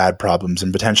some bad problems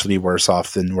and potentially worse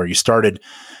off than where you started,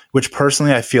 which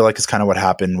personally I feel like is kind of what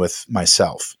happened with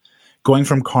myself. Going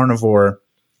from carnivore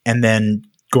and then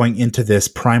going into this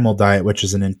primal diet, which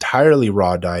is an entirely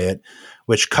raw diet,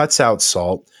 which cuts out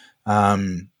salt,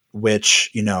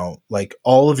 which, like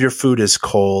all of your food is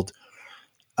cold.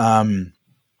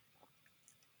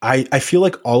 I feel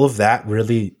like all of that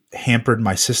really hampered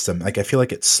my system. Like I feel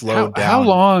like it slowed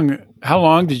down. How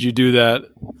long did you do that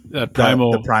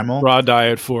primal, the primal raw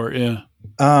diet for? Yeah.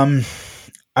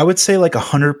 I would say like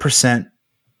 100%,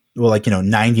 well, like,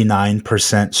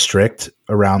 99% strict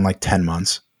around like 10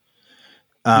 months.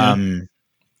 And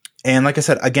like I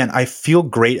said, again, I feel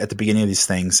great at the beginning of these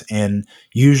things. And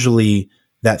usually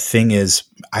that thing is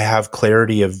I have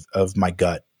clarity of my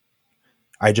gut.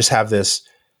 I just have this,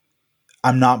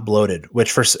 I'm not bloated,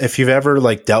 which if you've ever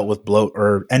like dealt with bloat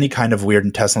or any kind of weird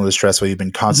intestinal distress where you've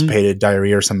been constipated,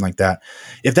 diarrhea or something like that,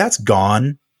 if that's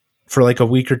gone for like a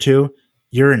week or two,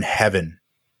 you're in heaven.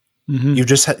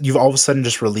 You've all of a sudden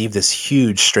just relieved this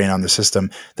huge strain on the system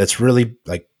that's really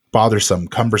like bothersome,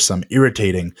 cumbersome,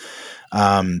 irritating,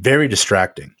 very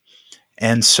distracting.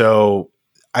 And so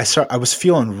I was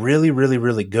feeling really, really,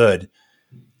 really good.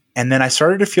 And then I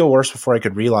started to feel worse before I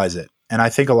could realize it. And I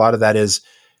think a lot of that is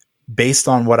based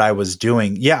on what I was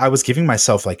doing. Yeah, I was giving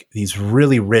myself like these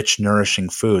really rich, nourishing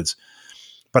foods,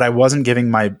 but I wasn't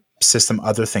giving my system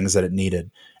other things that it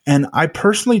needed. And I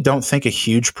personally don't think a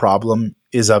huge problem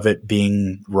is of it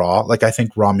being raw. Like I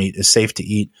think raw meat is safe to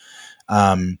eat.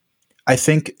 I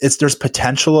think there's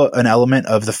potential, an element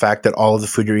of the fact that all of the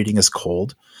food you're eating is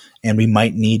cold and we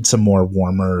might need some more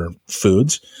warmer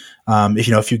foods.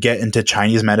 If you get into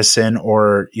Chinese medicine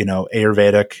or,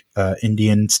 Ayurvedic,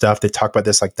 Indian stuff, they talk about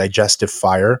this like digestive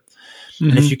fire.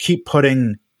 And if you keep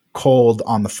putting cold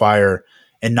on the fire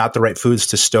and not the right foods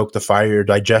to stoke the fire, your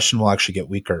digestion will actually get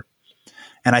weaker.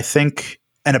 And I think,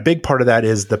 and a big part of that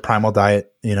is the primal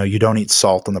diet. You don't eat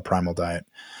salt on the primal diet.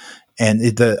 And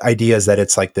the idea is that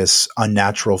it's like this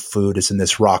unnatural food. It's in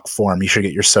this rock form. You should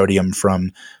get your sodium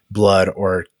from blood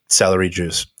or celery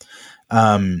juice.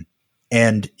 And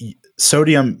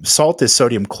salt is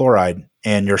sodium chloride,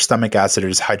 and your stomach acid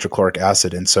is hydrochloric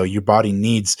acid. And so your body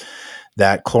needs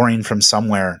that chlorine from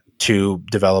somewhere to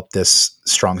develop this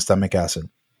strong stomach acid.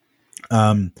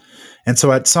 And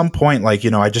so at some point, I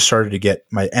just started to get,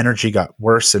 my energy got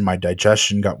worse and my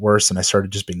digestion got worse, and I started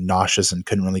just being nauseous and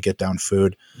couldn't really get down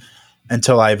food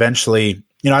until I eventually,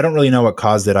 I don't really know what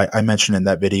caused it. I mentioned in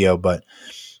that video, but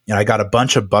I got a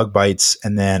bunch of bug bites,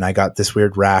 and then I got this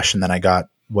weird rash, and then I got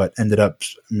what ended up,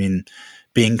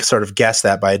 being sort of guessed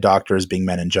at by a doctor as being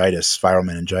meningitis, viral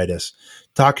meningitis.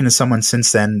 Talking to someone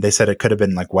since then, they said it could have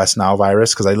been like West Nile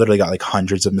virus, because I literally got like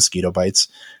hundreds of mosquito bites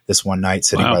this one night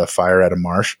sitting by the fire at a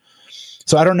marsh.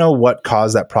 So I don't know what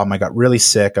caused that problem. I got really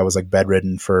sick. I was like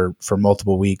bedridden for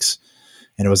multiple weeks,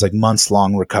 and it was like months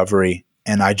long recovery.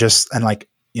 And I was just going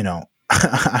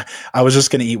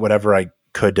to eat whatever I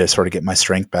could to sort of get my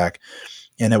strength back.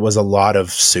 And it was a lot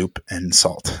of soup and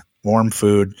salt, warm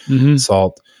food,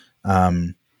 salt.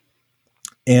 And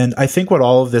I think what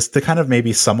all of this, to kind of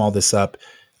maybe sum all this up,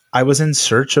 I was in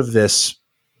search of this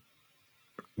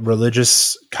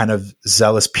religious kind of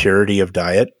zealous purity of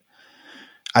diet.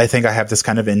 I think I have this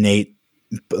kind of innate,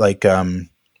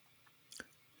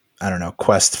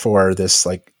 quest for this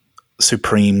like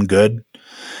supreme good.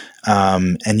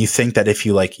 And you think that if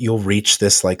you'll reach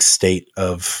this like state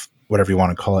of whatever you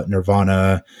want to call it,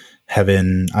 nirvana,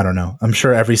 heaven, I don't know. I'm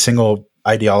sure every single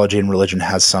ideology and religion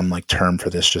has some like term for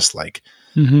this, just like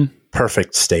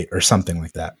perfect state or something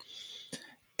like that.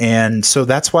 And so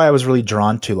that's why I was really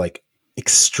drawn to like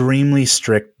extremely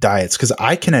strict diets, because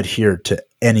I can adhere to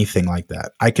anything like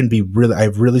that. I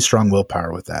have really strong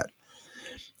willpower with that.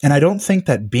 And I don't think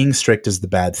that being strict is the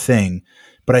bad thing,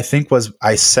 but I think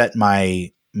I set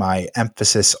my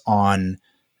emphasis on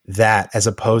that as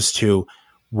opposed to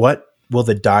what will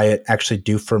the diet actually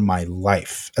do for my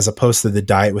life, as opposed to the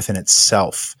diet within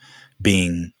itself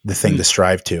being the thing to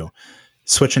strive to.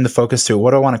 Switching the focus to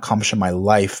what do I want to accomplish in my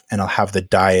life, and I'll have the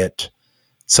diet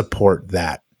support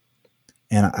that.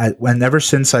 And ever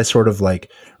since I sort of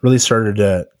like really started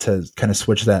to kind of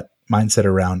switch that mindset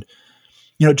around,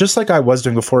 just like I was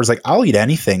doing before, is like, I'll eat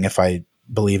anything if I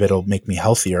believe it'll make me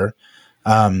healthier.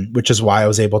 Which is why I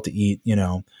was able to eat,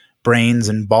 brains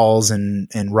and balls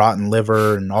and rotten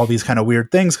liver and all these kind of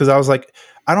weird things. Cause I was like,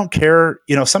 I don't care.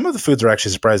 Some of the foods are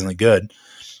actually surprisingly good,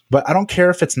 but I don't care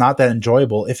if it's not that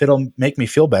enjoyable. If it'll make me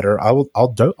feel better,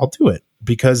 I'll do it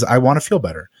because I want to feel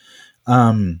better.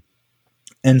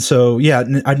 And so, yeah,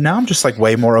 now I'm just like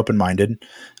way more open-minded.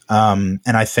 And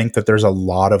I think that there's a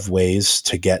lot of ways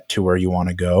to get to where you want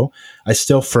to go. I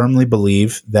still firmly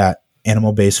believe that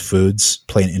animal-based foods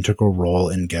play an integral role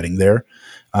in getting there.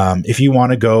 If you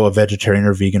want to go a vegetarian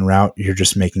or vegan route, you're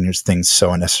just making your things so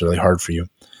unnecessarily hard for you.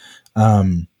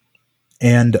 And,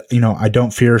 I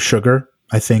don't fear sugar.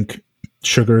 I think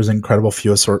sugar is an incredible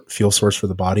fuel source for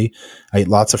the body. I eat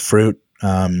lots of fruit.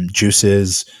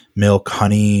 juices, milk,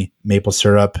 honey, maple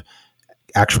syrup,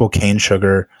 actual cane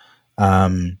sugar,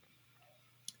 and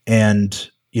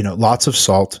lots of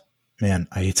salt. Man,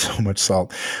 I eat so much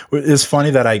salt. It's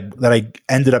funny that I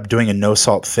ended up doing a no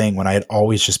salt thing when I had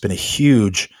always just been a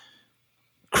huge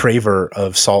craver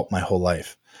of salt my whole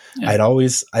life. Yeah.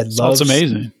 Salt's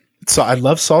amazing. So I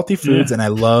love salty foods, and I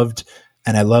loved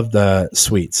the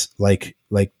sweets, like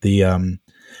the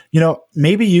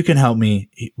maybe you can help me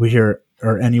here,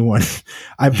 or anyone.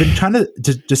 I've been trying to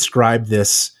describe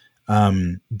this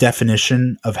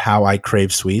definition of how I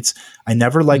crave sweets. I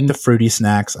never liked the fruity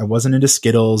snacks. I wasn't into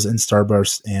Skittles and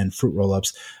Starburst and fruit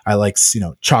roll-ups. I like,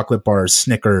 chocolate bars,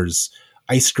 Snickers,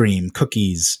 ice cream,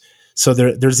 cookies. So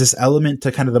there's this element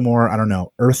to kind of the more, I don't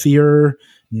know, earthier,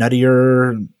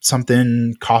 nuttier,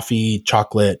 something, coffee,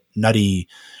 chocolate, nutty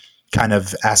kind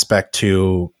of aspect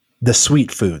to the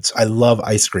sweet foods. I love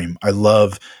ice cream. I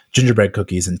love gingerbread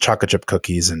cookies and chocolate chip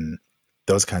cookies and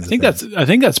those kinds of things. I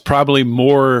think that's probably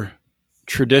more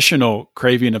traditional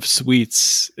craving of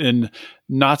sweets, and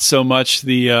not so much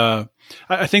the.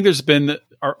 I think there's been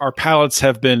our palates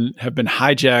have been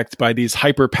hijacked by these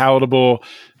hyper palatable,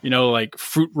 like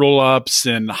fruit roll-ups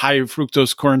and high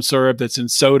fructose corn syrup that's in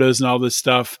sodas and all this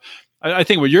stuff. I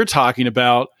think what you're talking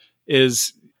about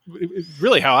is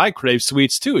really how I crave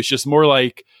sweets too. It's just more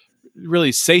like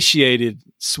really satiated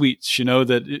sweets,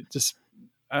 that it just,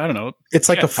 I don't know. It's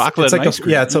like chocolate ice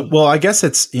cream. Yeah. Well, I guess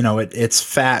it's, it's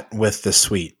fat with the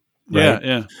sweet. Right?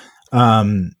 Yeah.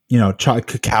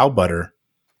 Cacao butter,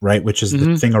 right? Which is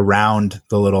the thing around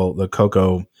the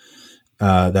cocoa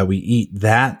that we eat.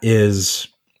 That is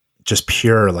just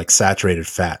pure, like saturated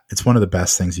fat. It's one of the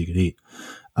best things you could eat.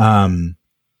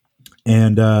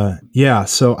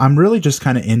 So I'm really just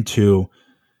kind of into,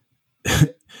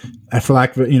 I feel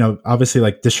like, obviously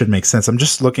like this should make sense. I'm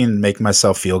just looking to make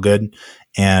myself feel good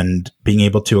and being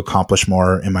able to accomplish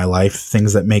more in my life,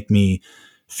 things that make me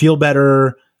feel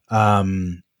better,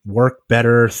 work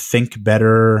better, think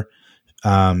better,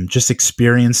 just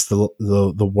experience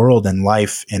the world and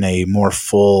life in a more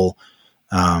full,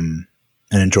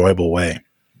 and enjoyable way.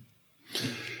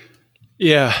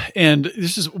 Yeah. And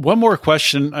this is one more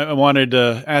question I wanted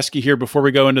to ask you here before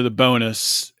we go into the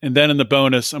bonus. And then in the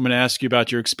bonus, I'm going to ask you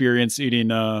about your experience eating,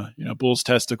 bull's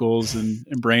testicles and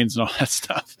brains and all that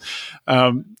stuff.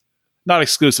 Not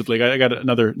exclusively. I got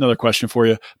another question for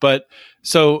you. But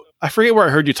so I forget where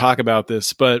I heard you talk about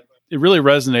this, but it really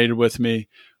resonated with me,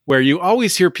 where you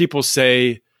always hear people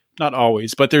say, not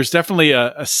always, but there's definitely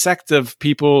a sect of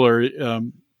people or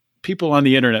people on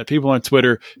the internet, people on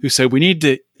Twitter who say we need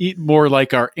to eat more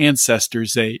like our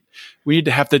ancestors ate. We need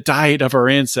to have the diet of our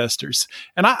ancestors.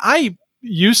 And I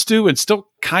used to, and still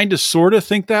kind of sort of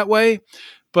think that way,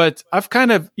 but I've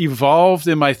kind of evolved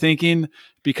in my thinking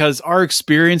because our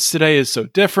experience today is so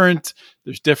different.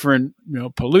 There's different,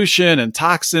 pollution and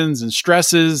toxins and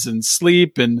stresses and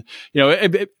sleep and,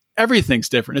 everything's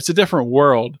different. It's a different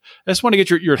world. I just want to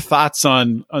get your thoughts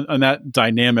on that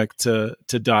dynamic to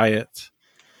diet.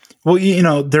 Well,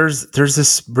 there's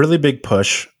this really big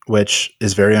push, which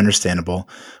is very understandable,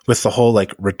 with the whole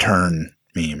like return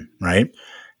meme, right?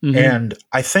 Mm-hmm. And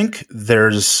I think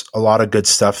there's a lot of good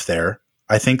stuff there.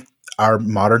 I think our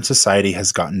modern society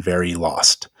has gotten very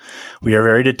lost. We are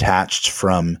very detached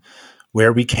from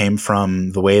where we came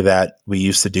from, the way that we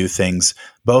used to do things,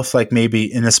 both like maybe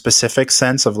in a specific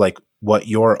sense of like what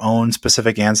your own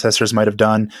specific ancestors might have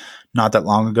done not that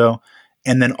long ago.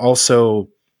 And then also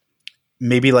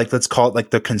maybe like, let's call it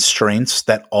like the constraints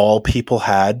that all people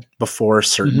had before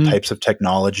certain types of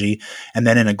technology. And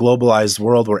then in a globalized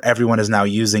world where everyone is now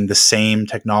using the same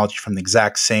technology from the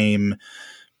exact same,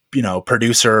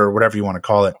 producer or whatever you want to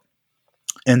call it.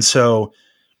 And so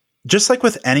just like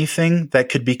with anything that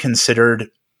could be considered,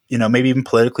 maybe even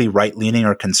politically right-leaning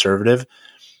or conservative,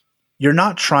 you're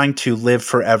not trying to live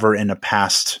forever in a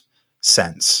past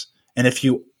sense. And if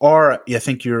you are, I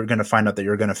think you're going to find out that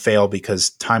you're going to fail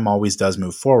because time always does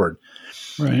move forward.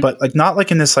 Right. But like not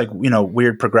like in this like,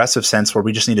 weird progressive sense where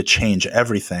we just need to change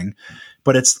everything,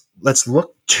 but let's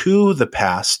look to the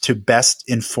past to best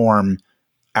inform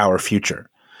our future.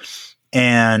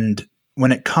 And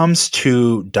when it comes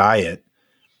to diet,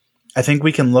 I think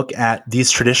we can look at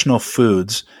these traditional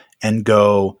foods and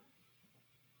go,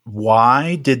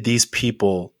 why did these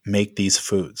people make these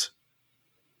foods?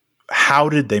 How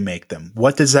did they make them?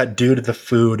 What does that do to the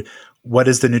food? What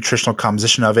is the nutritional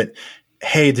composition of it?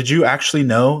 Hey, did you actually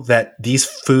know that these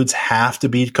foods have to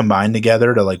be combined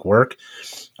together to like work?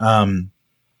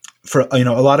 For a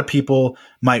lot of people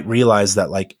might realize that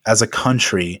like as a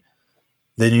country,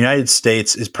 the United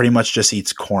States is pretty much just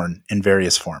eats corn in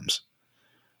various forms.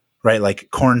 right? Like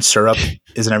corn syrup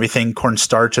isn't everything, corn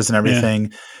starch isn't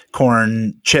everything,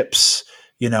 corn chips,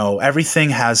 everything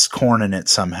has corn in it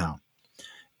somehow.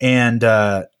 And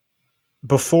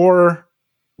before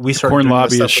we started, corn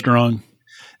lobby is strong.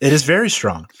 It is very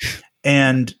strong.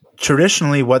 And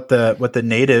traditionally, what the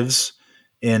natives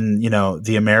in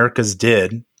the Americas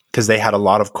did, because they had a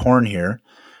lot of corn here,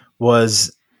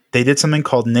 was they did something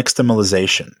called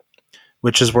nixtamalization,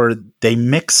 which is where they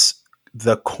mix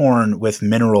the corn with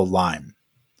mineral lime.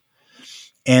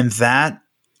 And that,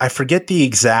 I forget the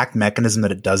exact mechanism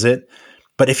that it does it,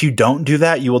 but if you don't do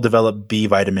that, you will develop B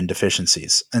vitamin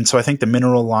deficiencies. And so I think the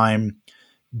mineral lime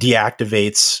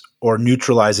deactivates or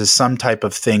neutralizes some type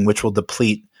of thing which will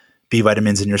deplete B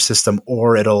vitamins in your system,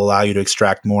 or it'll allow you to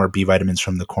extract more B vitamins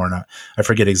from the corn. I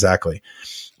forget exactly.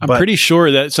 I'm pretty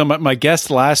sure that. So my guest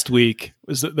last week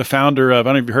was the founder of, I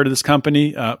don't know if you heard of this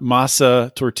company,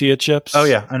 Masa Tortilla Chips. Oh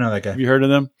yeah, I know that guy. Have you heard of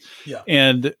them? Yeah.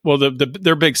 And well,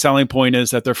 their big selling point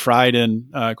is that they're fried in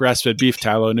grass-fed beef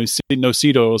tallow, no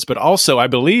seed oils, but also I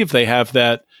believe they have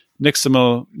that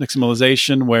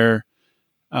nixtamalization where,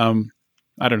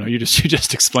 I don't know. You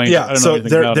just explained. Yeah. I don't so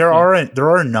know there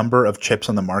are a number of chips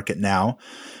on the market now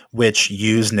which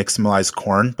use nixtamalized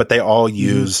corn, but they all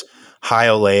use high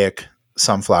oleic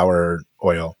sunflower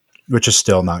oil, which is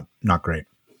still not great.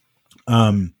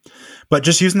 But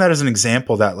just using that as an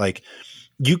example, that like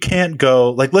you can't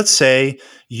go, like, let's say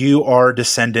you are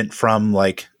descendant from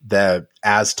like the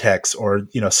Aztecs or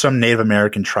some Native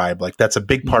American tribe, like that's a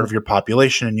big part of your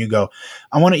population, and you go,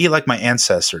 I want to eat like my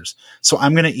ancestors, so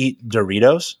I'm going to eat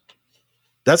Doritos.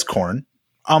 That's corn.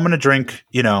 I'm going to drink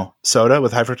soda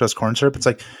with high fructose corn syrup. It's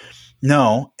like,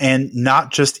 no. And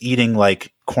not just eating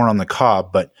like corn on the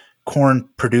cob, but corn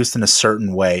produced in a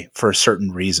certain way for a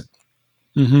certain reason.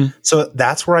 So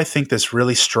that's where I think this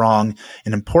really strong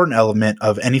and important element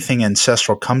of anything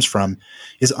ancestral comes from,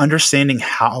 is understanding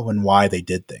how and why they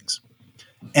did things,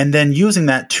 and then using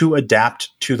that to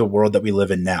adapt to the world that we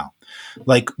live in now.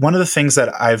 Like, one of the things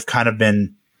that I've kind of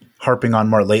been harping on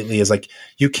more lately is like,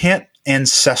 you can't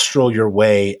ancestral your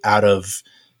way out of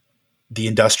the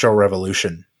Industrial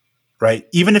Revolution, right?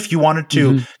 Even if you wanted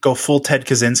to go full Ted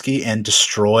Kaczynski and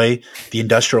destroy the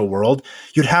industrial world,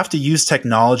 you'd have to use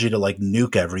technology to like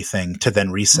nuke everything to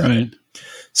then reset it.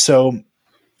 So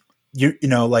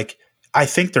like, I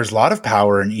think there's a lot of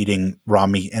power in eating raw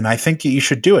meat, and I think you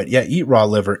should do it. Yeah, eat raw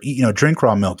liver, drink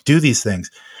raw milk, do these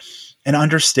things, and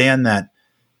understand that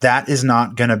that is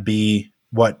not going to be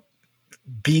what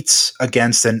beats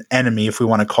against an enemy, if we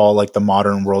want to call like the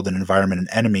modern world and environment an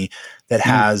enemy that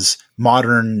has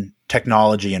modern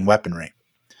technology and weaponry.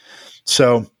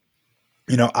 So,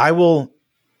 I will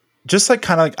just like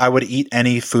kind of like I would eat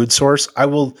any food source. I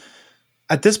will,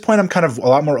 at this point, I'm kind of a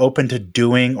lot more open to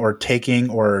doing or taking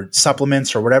or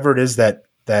supplements or whatever it is that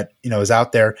is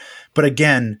out there. But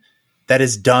again, that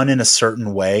is done in a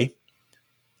certain way.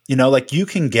 Like you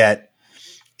can get,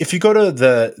 if you go to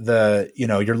the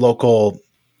your local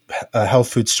health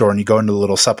food store and you go into the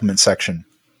little supplement section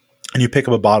and you pick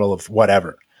up a bottle of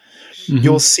whatever,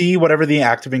 you'll see whatever the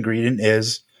active ingredient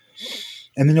is.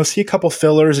 And then you'll see a couple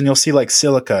fillers, and you'll see like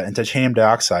silica and titanium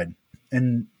dioxide.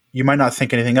 And you might not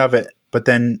think anything of it, but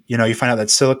then, you find out that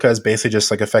silica is basically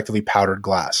just like effectively powdered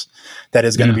glass that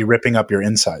is going to be ripping up your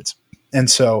insides. And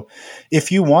so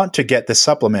if you want to get this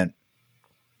supplement,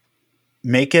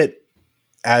 make it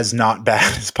as not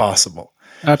bad as possible.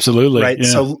 Absolutely. Right. Yeah.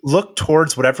 So look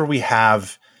towards whatever we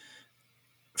have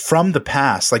from the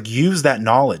past, like use that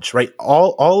knowledge, right?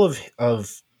 All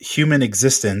of human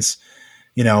existence,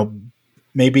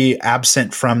 maybe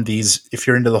absent from these, if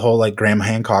you're into the whole like Graham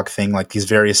Hancock thing, like these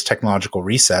various technological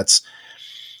resets,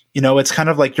 it's kind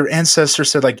of like your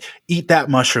ancestors said, like, eat that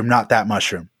mushroom, not that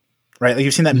mushroom, right? Like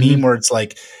you've seen that meme where it's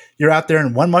like, you're out there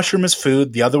and one mushroom is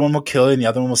food, the other one will kill you, and the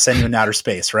other one will send you in outer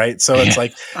space, right? So it's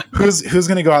like, who's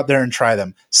going to go out there and try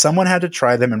them? Someone had to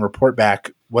try them and report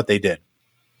back what they did.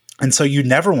 And so you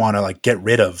never want to like get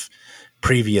rid of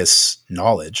previous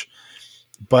knowledge,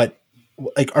 but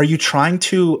like, are you trying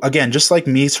to, again, just like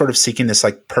me sort of seeking this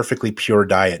like perfectly pure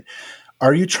diet,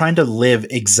 are you trying to live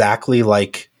exactly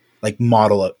like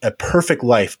model a perfect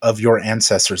life of your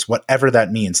ancestors, whatever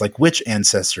that means? Like which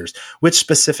ancestors, which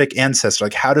specific ancestor,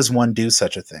 like how does one do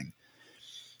such a thing?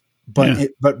 But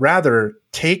but rather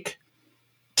take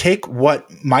what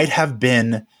might have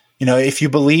been, if you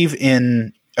believe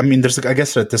in, I mean, I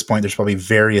guess at this point, there's probably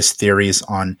various theories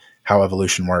on how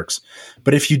evolution works.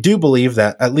 But if you do believe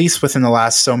that, at least within the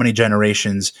last so many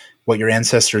generations, what your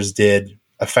ancestors did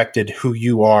affected who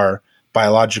you are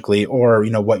biologically, or,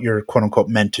 what you're quote unquote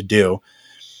meant to do,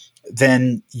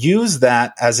 then use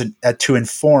that to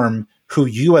inform who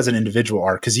you as an individual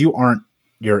are, because you aren't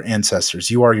your ancestors.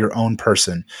 You are your own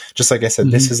person. Just like I said,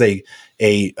 this is a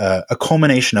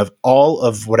culmination of all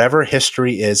of whatever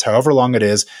history is, however long it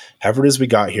is, however it is we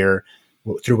got here,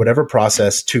 through whatever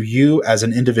process, to you as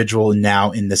an individual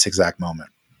now in this exact moment.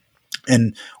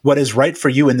 And what is right for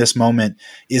you in this moment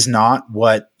is not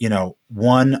what,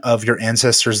 one of your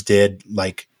ancestors did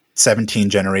like 17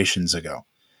 generations ago,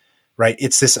 right?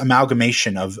 It's this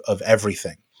amalgamation of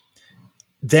everything.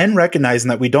 Then recognizing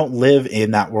that we don't live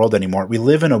in that world anymore. We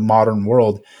live in a modern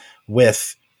world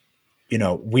with,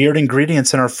 weird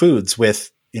ingredients in our foods,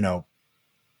 with,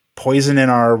 poison in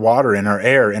our water, in our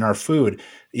air, in our food,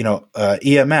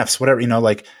 EMFs, whatever,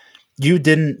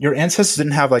 your ancestors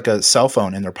didn't have like a cell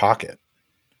phone in their pocket.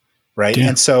 Right. Yeah.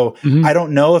 And so I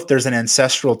don't know if there's an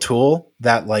ancestral tool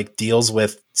that like deals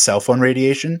with cell phone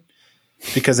radiation,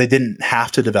 because they didn't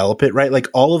have to develop it, right? Like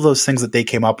all of those things that they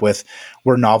came up with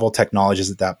were novel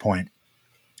technologies at that point.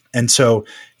 And so,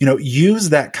 use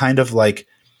that kind of like,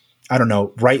 I don't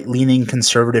know, right-leaning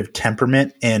conservative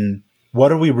temperament in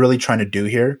what are we really trying to do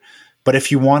here? But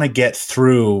if you want to get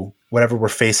through whatever we're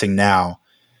facing now,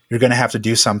 you're going to have to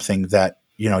do something that,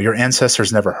 your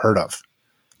ancestors never heard of,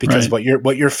 because what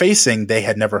you're facing, they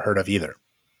had never heard of either.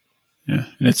 Yeah,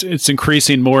 and it's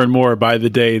increasing more and more by the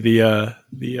day,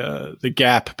 the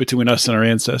gap between us and our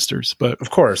ancestors. But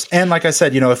of course, and like I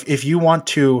said, if you want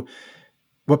to,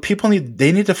 what people need,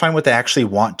 they need to find what they actually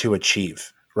want to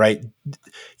achieve. Right,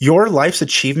 your life's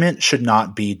achievement should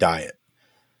not be diet.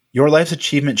 Your life's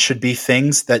achievement should be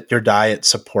things that your diet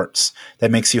supports,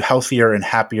 that makes you healthier and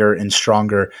happier and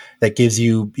stronger, that gives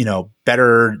you,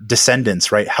 better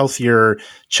descendants, right? Healthier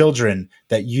children,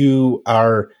 that you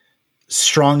are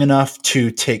strong enough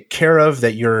to take care of,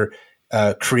 that you're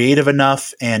creative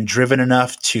enough and driven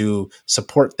enough to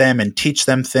support them and teach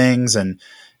them things and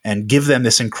give them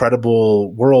this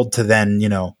incredible world to then,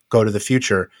 go to the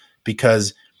future,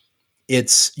 because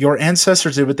it's your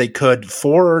ancestors did what they could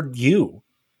for you,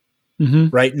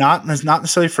 right? Not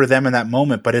necessarily for them in that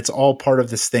moment, but it's all part of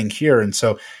this thing here. And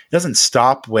so it doesn't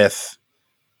stop with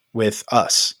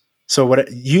us. So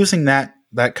using that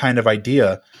kind of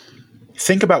idea,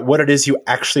 think about what it is you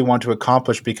actually want to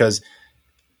accomplish, because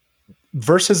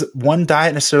versus one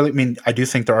diet necessarily, I mean, I do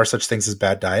think there are such things as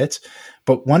bad diets,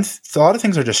 but a lot of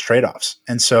things are just trade-offs.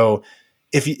 And so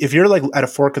if you're like at a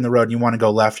fork in the road and you want to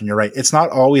go left and you're right, it's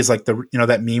not always like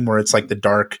that meme where it's like the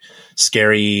dark,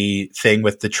 scary thing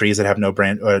with the trees that have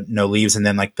no leaves, and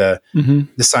then like the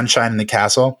sunshine in the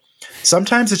castle.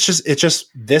 Sometimes it's just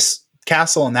this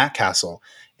castle and that castle.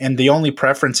 And the only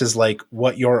preference is like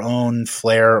what your own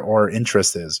flair or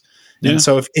interest is. Yeah. And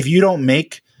so if you don't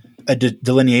make a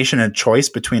delineation and a choice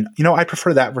between, I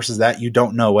prefer that versus that, you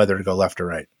don't know whether to go left or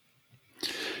right.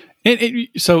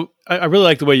 So I really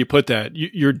like the way you put that.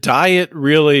 Your diet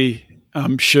really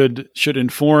should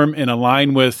inform and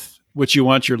align with what you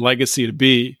want your legacy to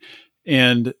be.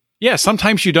 And yeah,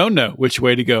 sometimes you don't know which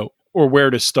way to go or where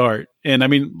to start. And I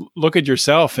mean, look at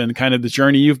yourself and kind of the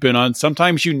journey you've been on.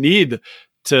 Sometimes you need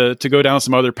to go down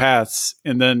some other paths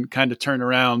and then kind of turn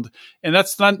around. And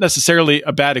that's not necessarily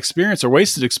a bad experience or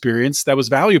wasted experience. That was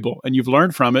valuable and you've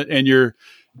learned from it, and you're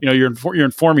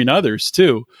informing others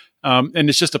too. And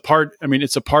it's just a part,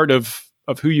 it's a part of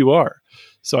who you are.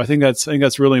 So I think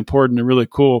that's really important and really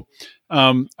cool.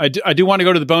 I do want to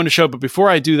go to the bonus show, but before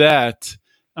I do that,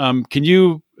 can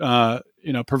you,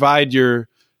 provide your,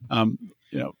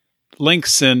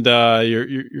 links and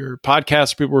your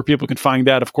podcast where people can find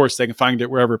that? Of course, they can find it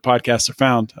wherever podcasts are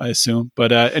found, I assume.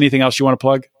 But anything else you want to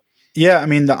plug? Yeah,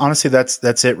 honestly,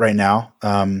 that's it right now.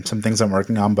 Some things I'm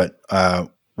working on, but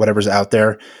whatever's out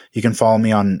there, you can follow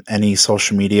me on any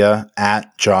social media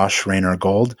at Josh Rainer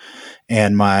Gold,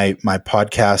 and my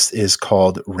podcast is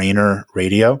called Rainer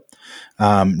Radio.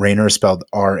 Rainer is spelled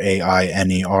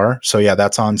Rainer. So yeah,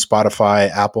 that's on Spotify,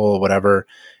 Apple, whatever.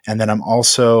 And then I'm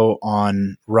also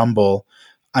on Rumble.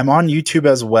 I'm on YouTube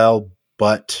as well,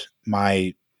 but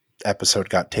my episode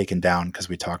got taken down because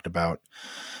we talked about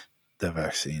the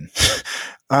vaccine.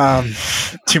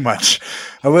 Too much.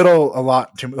 A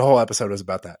lot. The whole episode was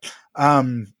about that.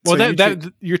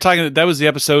 That you're talking. That was the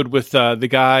episode with the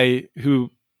guy who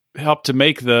helped to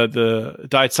make the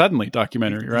Died Suddenly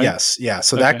documentary, right? Yes. Yeah.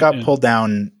 So that got pulled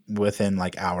down within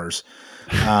like hours.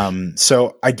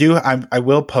 So I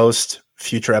will post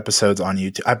future episodes on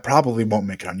YouTube. I probably won't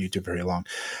make it on YouTube very long.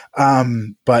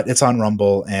 But it's on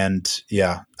Rumble, and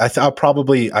yeah,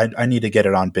 I need to get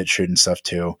it on BitChute and stuff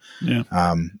too. Yeah.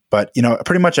 But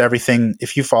pretty much everything,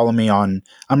 if you follow me I'm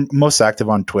most active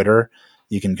on Twitter,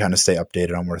 you can kind of stay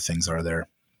updated on where things are there.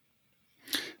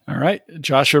 All right.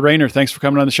 Joshua Rainer, thanks for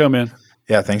coming on the show, man.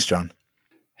 Yeah. Thanks, John.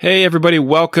 Hey, everybody.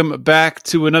 Welcome back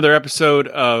to another episode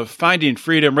of Finding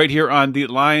Freedom right here on the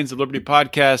Lions of Liberty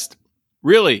podcast.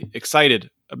 Really excited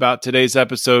about today's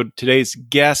episode, today's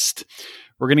guest.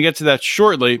 We're going to get to that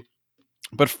shortly.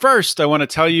 But first, I want to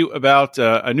tell you about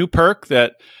a new perk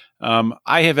that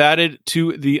I have added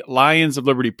to the Lions of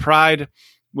Liberty Pride.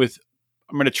 I'm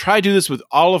going to try to do this with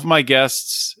all of my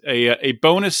guests, a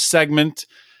bonus segment,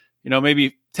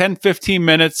 maybe 10, 15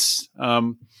 minutes,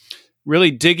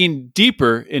 really digging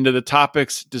deeper into the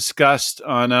topics discussed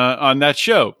on that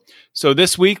show. So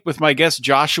this week with my guest,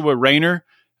 Joshua Rayner,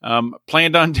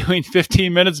 planned on doing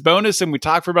 15 minutes bonus, and we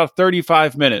talked for about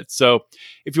 35 minutes. So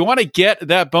if you want to get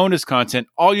that bonus content,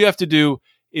 all you have to do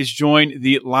is join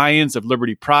the Lions of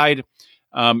Liberty Pride.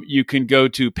 You can go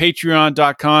to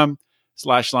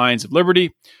patreon.com/Lions of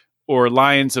Liberty or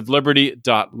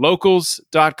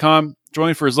lionsofliberty.locals.com.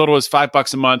 Join for as little as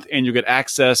 $5 a month, and you'll get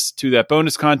access to that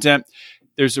bonus content.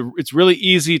 It's really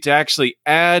easy to actually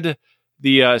add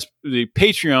the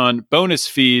Patreon bonus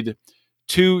feed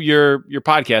to your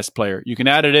podcast player. You can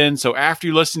add it in. So after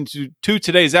you listen to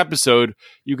today's episode,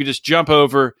 you can just jump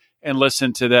over and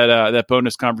listen to that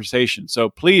bonus conversation. So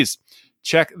please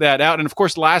check that out. And of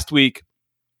course, last week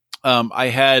I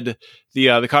had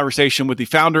the conversation with the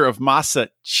founder of Masa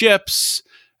Chips,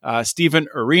 Stephen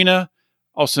Arena,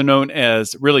 also known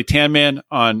as Really Tan Man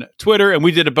on Twitter. And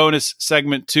we did a bonus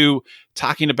segment too,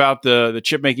 talking about the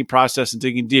chip making process and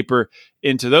digging deeper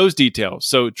into those details.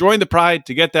 So join the Pride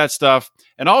to get that stuff.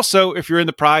 And also, if you're in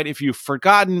the Pride, if you've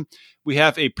forgotten, we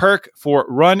have a perk for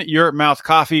Run Your Mouth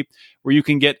Coffee, where you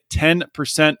can get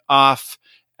 10% off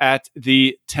at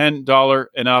the $10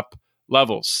 and up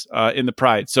levels in the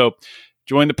Pride. So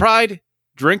join the Pride,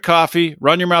 drink coffee,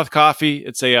 Run Your Mouth Coffee.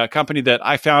 It's a company that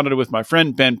I founded with my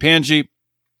friend Ben Panji.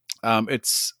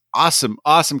 It's awesome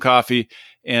coffee.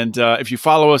 And if you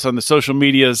follow us on the social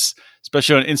medias,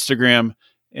 especially on Instagram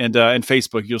and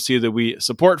Facebook, you'll see that we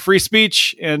support free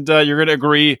speech, and you're going to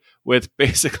agree with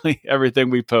basically everything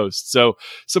we post. So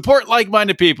support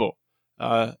like-minded people.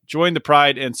 Join the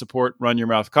Pride and support Run Your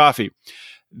Mouth Coffee.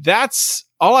 That's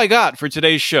all I got for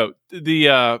today's show.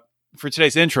 For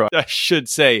today's intro, I should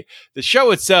say, the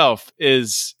show itself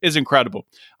is incredible.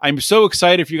 I'm so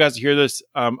excited for you guys to hear this.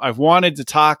 I've wanted to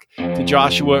talk to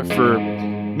Joshua for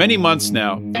many months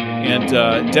now, and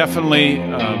definitely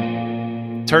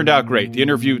turned out great. The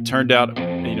interview turned out,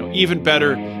 even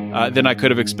better than I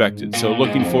could have expected. So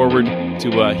looking forward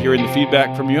to hearing the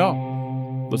feedback from you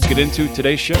all. Let's get into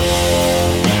today's show.